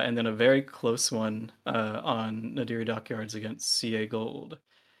 and then a very close one on Nadiri Dockyards against CA Gold,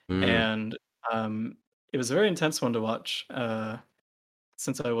 and it was a very intense one to watch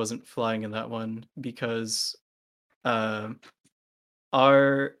since I wasn't flying in that one because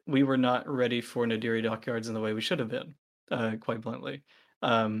we were not ready for Nadiri Dockyards in the way we should have been, quite bluntly.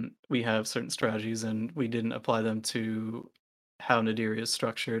 We have certain strategies and we didn't apply them to how Nadiri is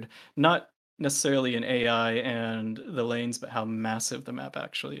structured. Not necessarily in AI and the lanes, but how massive the map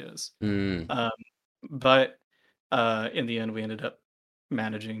actually is. But in the end, we ended up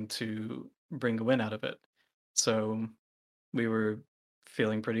managing to bring a win out of it. So we were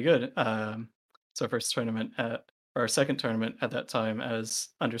feeling pretty good. It's our first tournament our second tournament at that time as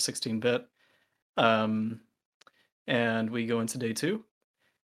under 16-bit. And we go into day 2.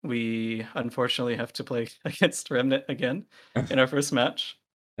 We unfortunately have to play against Remnant again in our first match.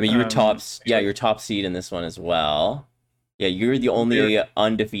 I mean, you're you're top seed in this one as well. Yeah, you're the only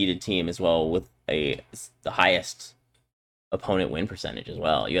undefeated team as well with the highest opponent win percentage as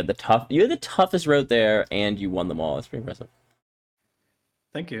well. You had the toughest route there, and you won them all. It's pretty impressive.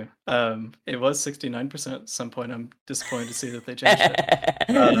 Thank you. It was 69% at some point. I'm disappointed to see that they changed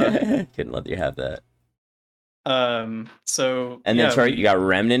it. Couldn't let you have that. So and then you got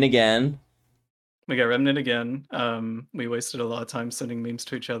Remnant again. We got Remnant again. We wasted a lot of time sending memes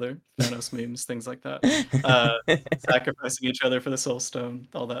to each other, Thanos memes, things like that. Sacrificing each other for the Soul Stone,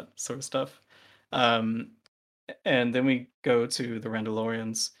 all that sort of stuff. And then we go to the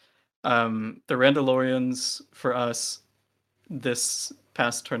Randalorians. The Randalorians for us this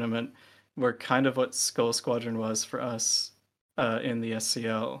past tournament were kind of what Skull Squadron was for us in the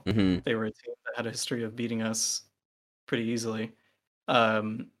SCL. They were a team that had a history of beating us pretty easily.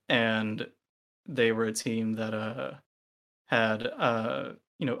 And they were a team that had a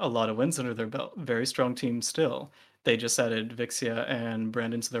lot of wins under their belt. Very strong team still. They just added Vixia and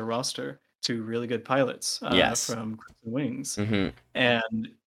Brandon to their roster, 2 really good pilots from Crimson Wings. And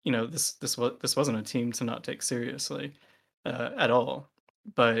this wasn't a team to not take seriously at all.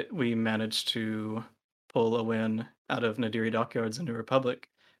 But we managed to pull a win out of Nadiri Dockyards in New Republic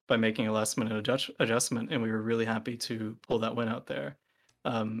by making a last-minute adjustment, and we were really happy to pull that win out there.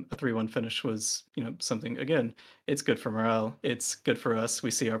 A 3-1 finish was, something, again, it's good for morale. It's good for us.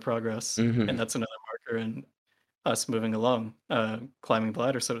 We see our progress, and that's another marker in us moving along, climbing the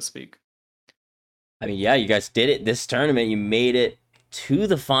ladder, so to speak. I mean, yeah, you guys did it this tournament. You made it to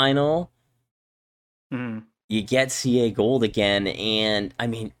the final. You get CA Gold again, and I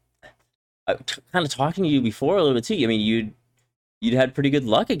mean, kind of talking to you before a little bit too. I mean, you'd had pretty good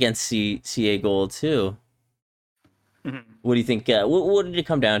luck against CA Gold too. What do you think? What did it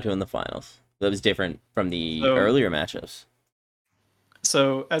come down to in the finals that was different from the earlier matchups?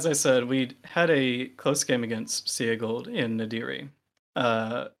 So, as I said, we'd had a close game against CA Gold in Nadiri,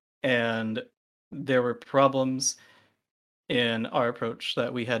 and there were problems in our approach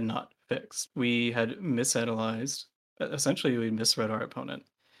that we had not fixed. We had misanalyzed. Essentially, we misread our opponent.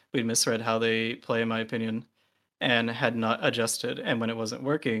 We misread how they play, in my opinion, and had not adjusted. And when it wasn't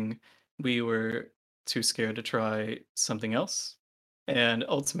working, we were too scared to try something else. And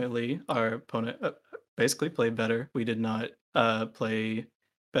ultimately, our opponent basically played better. We did not play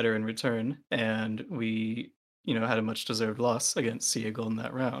better in return, and we, had a much deserved loss against CA Gold in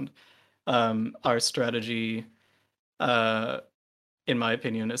that round. Our strategy, in my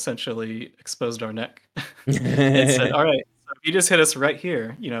opinion, essentially exposed our neck and said, "All right, so if you just hit us right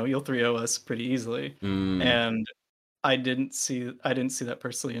here, you'll 3-0 us pretty easily." And I didn't see that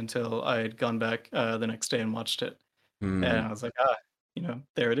personally until I had gone back the next day and watched it. And Mm. I was like, "Ah,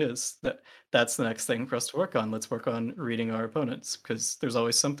 there it is. That's the next thing for us to work on. Let's work on reading our opponents because there's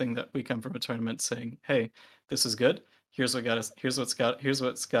always something that we come from a tournament saying, "Hey, this is good. Here's what's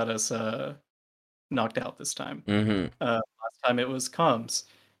got us knocked out this time." Mhm. Last time it was comms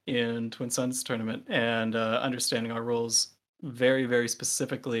in Twin Suns tournament and understanding our roles very, very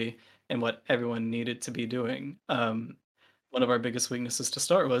specifically and what everyone needed to be doing. One of our biggest weaknesses to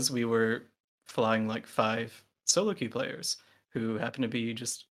start was we were flying like 5 solo queue players who happened to be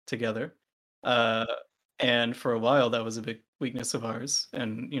just together. Uh, and for a while, that was a big weakness of ours.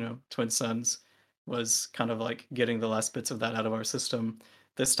 And, Twin Suns was kind of like getting the last bits of that out of our system.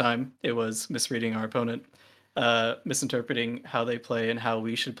 This time, it was misreading our opponent, misinterpreting how they play and how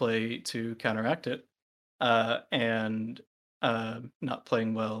we should play to counteract it, and not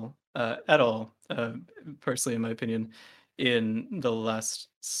playing well at all, personally, in my opinion in the last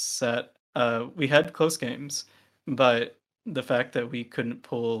set. We had close games, but the fact that we couldn't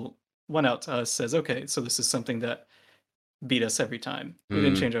pull one out to us says, okay, so this is something that beat us every time. We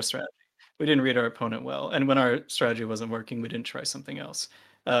didn't Mm. change our strategy. We didn't read our opponent well. And when our strategy wasn't working, we didn't try something else.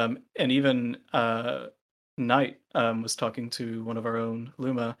 And even Knight was talking to one of our own,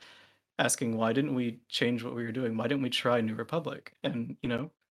 Luma, asking why didn't we change what we were doing? Why didn't we try New Republic? And,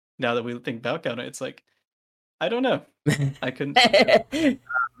 now that we think back on it, it's like, I don't know. I couldn't tell you.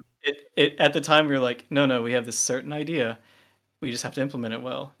 It at the time we were like, no, no, we have this certain idea. We just have to implement it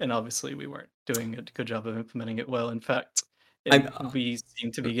well. And obviously we weren't doing a good job of implementing it well. In fact, I'm we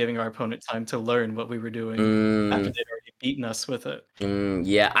seemed to be giving our opponent time to learn what we were doing after mm, they'd already beaten us with it.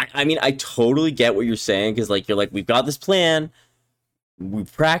 yeah, I mean, I totally get what you're saying because, like, you're like, we've got this plan, we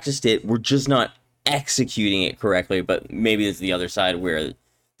practiced it, we're just not executing it correctly. But maybe it's the other side where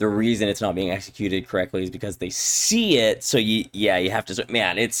the reason it's not being executed correctly is because they see it. So you have to,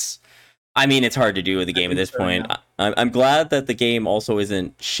 man, I mean, it's hard to do with the I game at think this so, point. yeah. I'm glad that the game also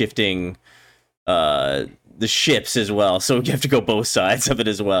isn't shifting uh the ships as well, so you have to go both sides of it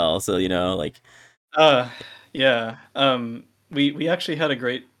as well. So like, Uh, yeah. We actually had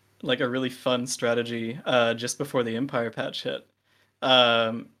a really fun strategy just before the Empire patch hit.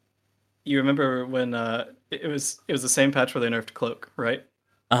 Um, you remember when it was the same patch where they nerfed Cloak, right?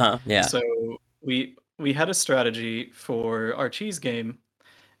 yeah. So we had a strategy for our cheese game,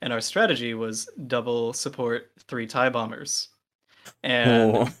 and our strategy was double support 3 TIE bombers.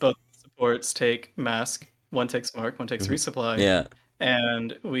 And Oh. both supports take mask, one takes mark, one takes resupply. Yeah,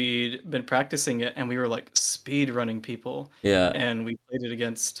 And we'd been practicing it and we were like speed running people. yeah. And we played it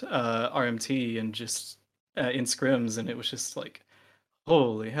against RMT and just in scrims, and it was just like,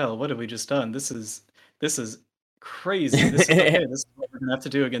 holy hell, what have we just done? This is crazy. This is okay. This is what we're gonna have to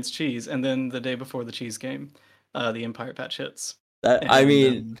do against cheese. And then the day before the cheese game, the Empire patch hits. I And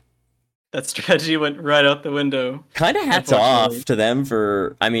mean, that strategy went right out the window, kind of hats unfortunately. off to them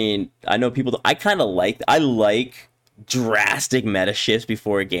for, I mean, I know people, I kind of I like drastic meta shifts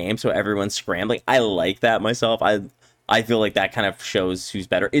before a game, so everyone's scrambling. I like that myself. I feel like that kind of shows who's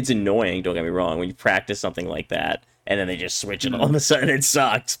better. It's annoying, don't get me wrong, when you practice something like that and then they just switch it all of Mhm. a sudden. It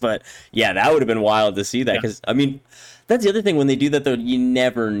sucks. But yeah, that would have been wild to see that, Yeah. because I mean, that's the other thing when they do that though. You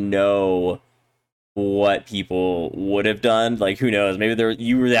never know what people would have done. Like, who knows? Maybe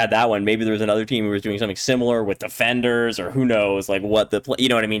you were at that one. Maybe there was another team who was doing something similar with defenders, or who knows? Like, what you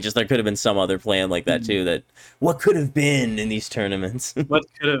know what I mean? Just there could have been some other plan like that Mhm. too. That what could have been in these tournaments. What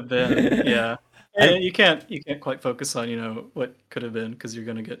could have been, yeah. I, You can't quite focus on, what could have been because you're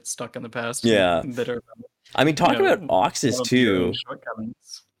gonna get stuck in the past and yeah, bitter about, I mean, talking about Oxys all of your own too.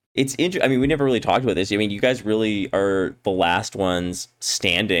 shortcomings. It's interesting. I mean, we never really talked about this. I mean, you guys really are the last ones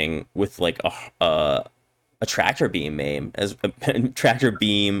standing with like a tractor beam main as a tractor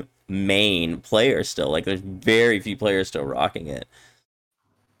beam main player still. Like, there's very few players still rocking it.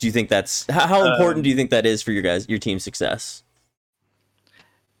 Do you think that's how important do you Um, think that is for your team's success?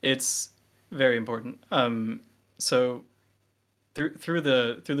 it's very important. So through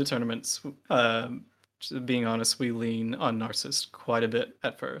the tournaments, just being honest, we lean on Narcissist quite a bit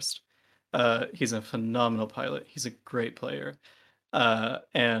at first. He's a phenomenal pilot. He's a great player.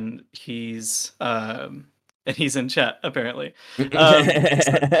 And he's in chat apparently. He's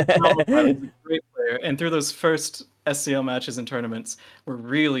a phenomenal pilot. He's a great player. And through those first SCL matches and tournaments, we're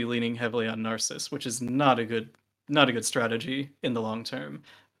really leaning heavily on Narcissus, which is not a good strategy in the long term.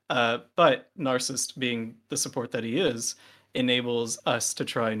 But Narcissus, being the support that he is, enables us to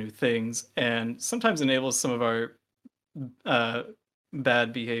try new things and sometimes enables some of our uh,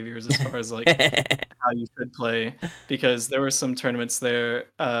 bad behaviors as far as like how you could play, because there were some tournaments there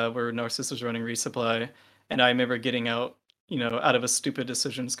where Narcissus was running resupply, and I remember getting out, out of a stupid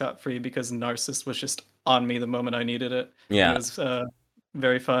decision scot-free because Narcissist was just on me the moment I needed it. And it Yeah. was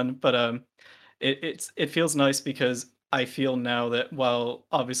very fun. But it feels nice because I feel now that while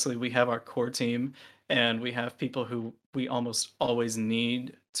obviously we have our core team and we have people who we almost always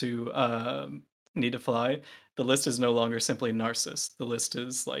need to fly, the list is no longer simply Narcissus. The list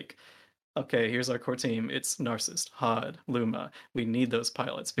is like, okay, here's our core team. It's Narcissus, Hod, Luma. We need those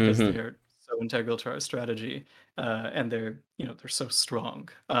pilots because Hmm. they're so integral to our strategy, and they're so strong.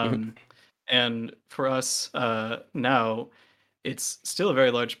 And for us now, it's still a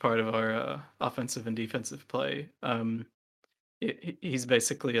very large part of our offensive and defensive play. He's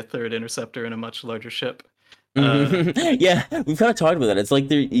basically a third interceptor in a much larger ship. Yeah, we've kind of talked about that. It's like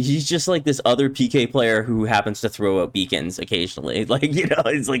he's just like this other PK player who happens to throw out beacons occasionally. Like,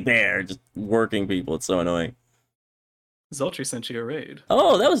 he's like there, just working people. It's so annoying. Zoltry sent you a raid.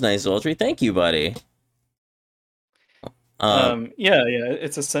 Oh, that was nice, Zoltry. Thank you, buddy. Yeah,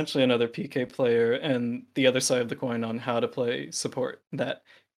 it's essentially another PK player and the other side of the coin on how to play support. That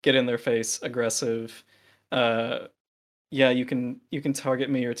get in their face, aggressive. Yeah, you can target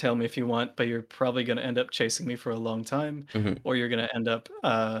me or tell me if you want, but you're probably going to end up chasing me for a long time, Mhm. or you're going to end up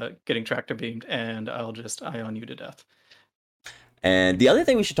getting tractor beamed, and I'll just ion you to death. And the other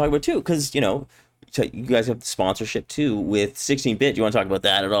thing we should talk about too, because you guys have sponsorship too with 16-bit. Do you want to talk about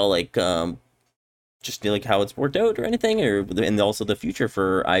that at all? Like, just like how it's worked out or anything, and also the future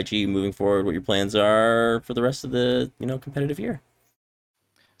for IG moving forward. What your plans are for the rest of the competitive year?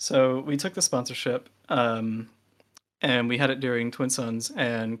 So we took the sponsorship, and we had it during Twin Suns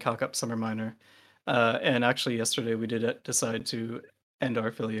and CalCup Summer Minor. And actually, yesterday we did decide to end our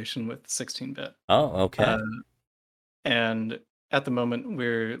affiliation with 16-bit. Oh, okay. And at the moment,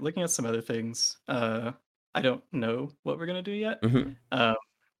 we're looking at some other things. I don't know what we're going to do yet.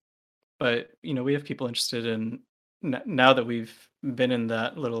 But we have people interested in now that we've been in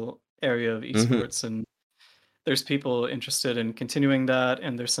that little area of esports, and there's people interested in continuing that,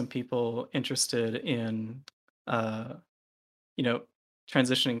 and there's some people interested in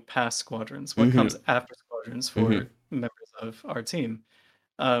transitioning past squadrons. What comes after squadrons for members of our team?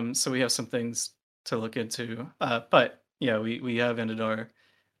 So we have some things to look into. But yeah, we have ended our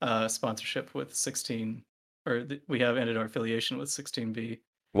sponsorship with 16, or we have ended our affiliation with 16B.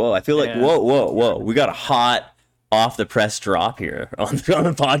 Whoa, I feel like whoa. We got a hot off the press drop here on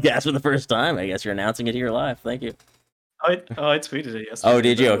the podcast for the first time. I guess you're announcing it here live. Thank you. I tweeted it yesterday. Oh,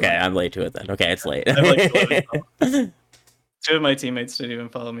 did you? Okay, I'm late to it then. Okay, it's late. Two of my teammates didn't even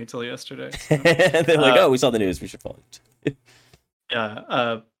follow me till yesterday. So. They're like, oh, we saw the news. We should follow it.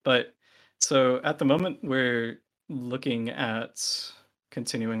 Yeah, but so at the moment we're looking at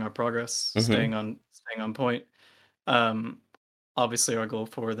continuing our progress, staying on point. Obviously, our goal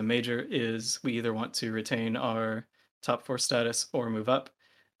for the major is we either want to retain our top 4 status or move up,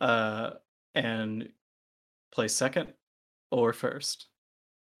 and play second or first.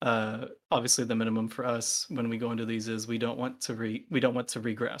 Obviously, the minimum for us when we go into these is we don't want to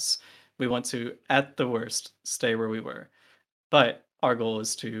regress. We want to, at the worst, stay where we were. But our goal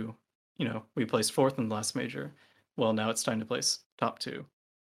is to, we placed 4th in the last major. Well, now it's time to place top 2,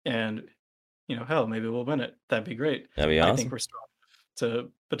 and hell, maybe we'll win it. That'd be great. That'd be awesome. I think we're strong enough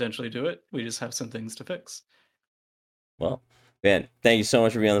to potentially do it. We just have some things to fix. Well, man, thank you so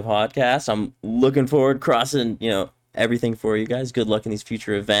much for being on the podcast. I'm looking forward crossing, everything for you guys. Good luck in these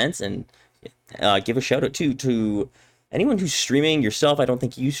future events, and give a shout out to anyone who's streaming. Yourself, I don't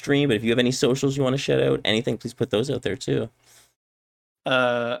think you stream, but if you have any socials you want to shout out, anything, please put those out there too.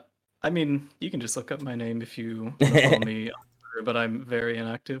 I mean, you can just look up my name if you want to follow me on Twitter, but I'm very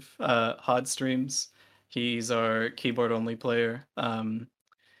inactive. Hod streams. He's our keyboard only player.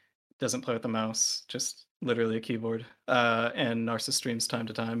 Doesn't play with the mouse, just literally a keyboard. And Narcissus streams time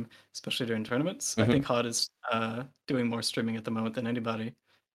to time, especially during tournaments. I think Hod is doing more streaming at the moment than anybody.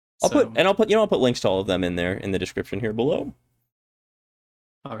 I'll put links to all of them in there in the description here below.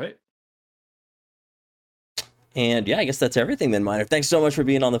 All right. And yeah, I guess that's everything then, Miner. Thanks so much for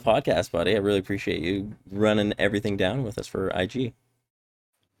being on the podcast, buddy. I really appreciate you running everything down with us for IG.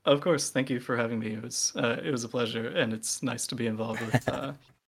 Of course. Thank you for having me. It was a pleasure, and it's nice to be involved with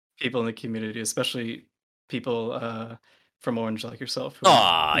people in the community, especially people from Orange like yourself.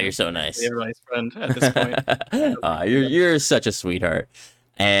 Aw, you're so nice. Everybody's friend at this point. You're such a sweetheart.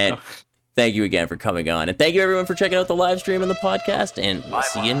 And thank you again for coming on. And thank you everyone for checking out the live stream and the podcast. And we'll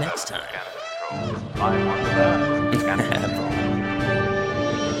see you next time.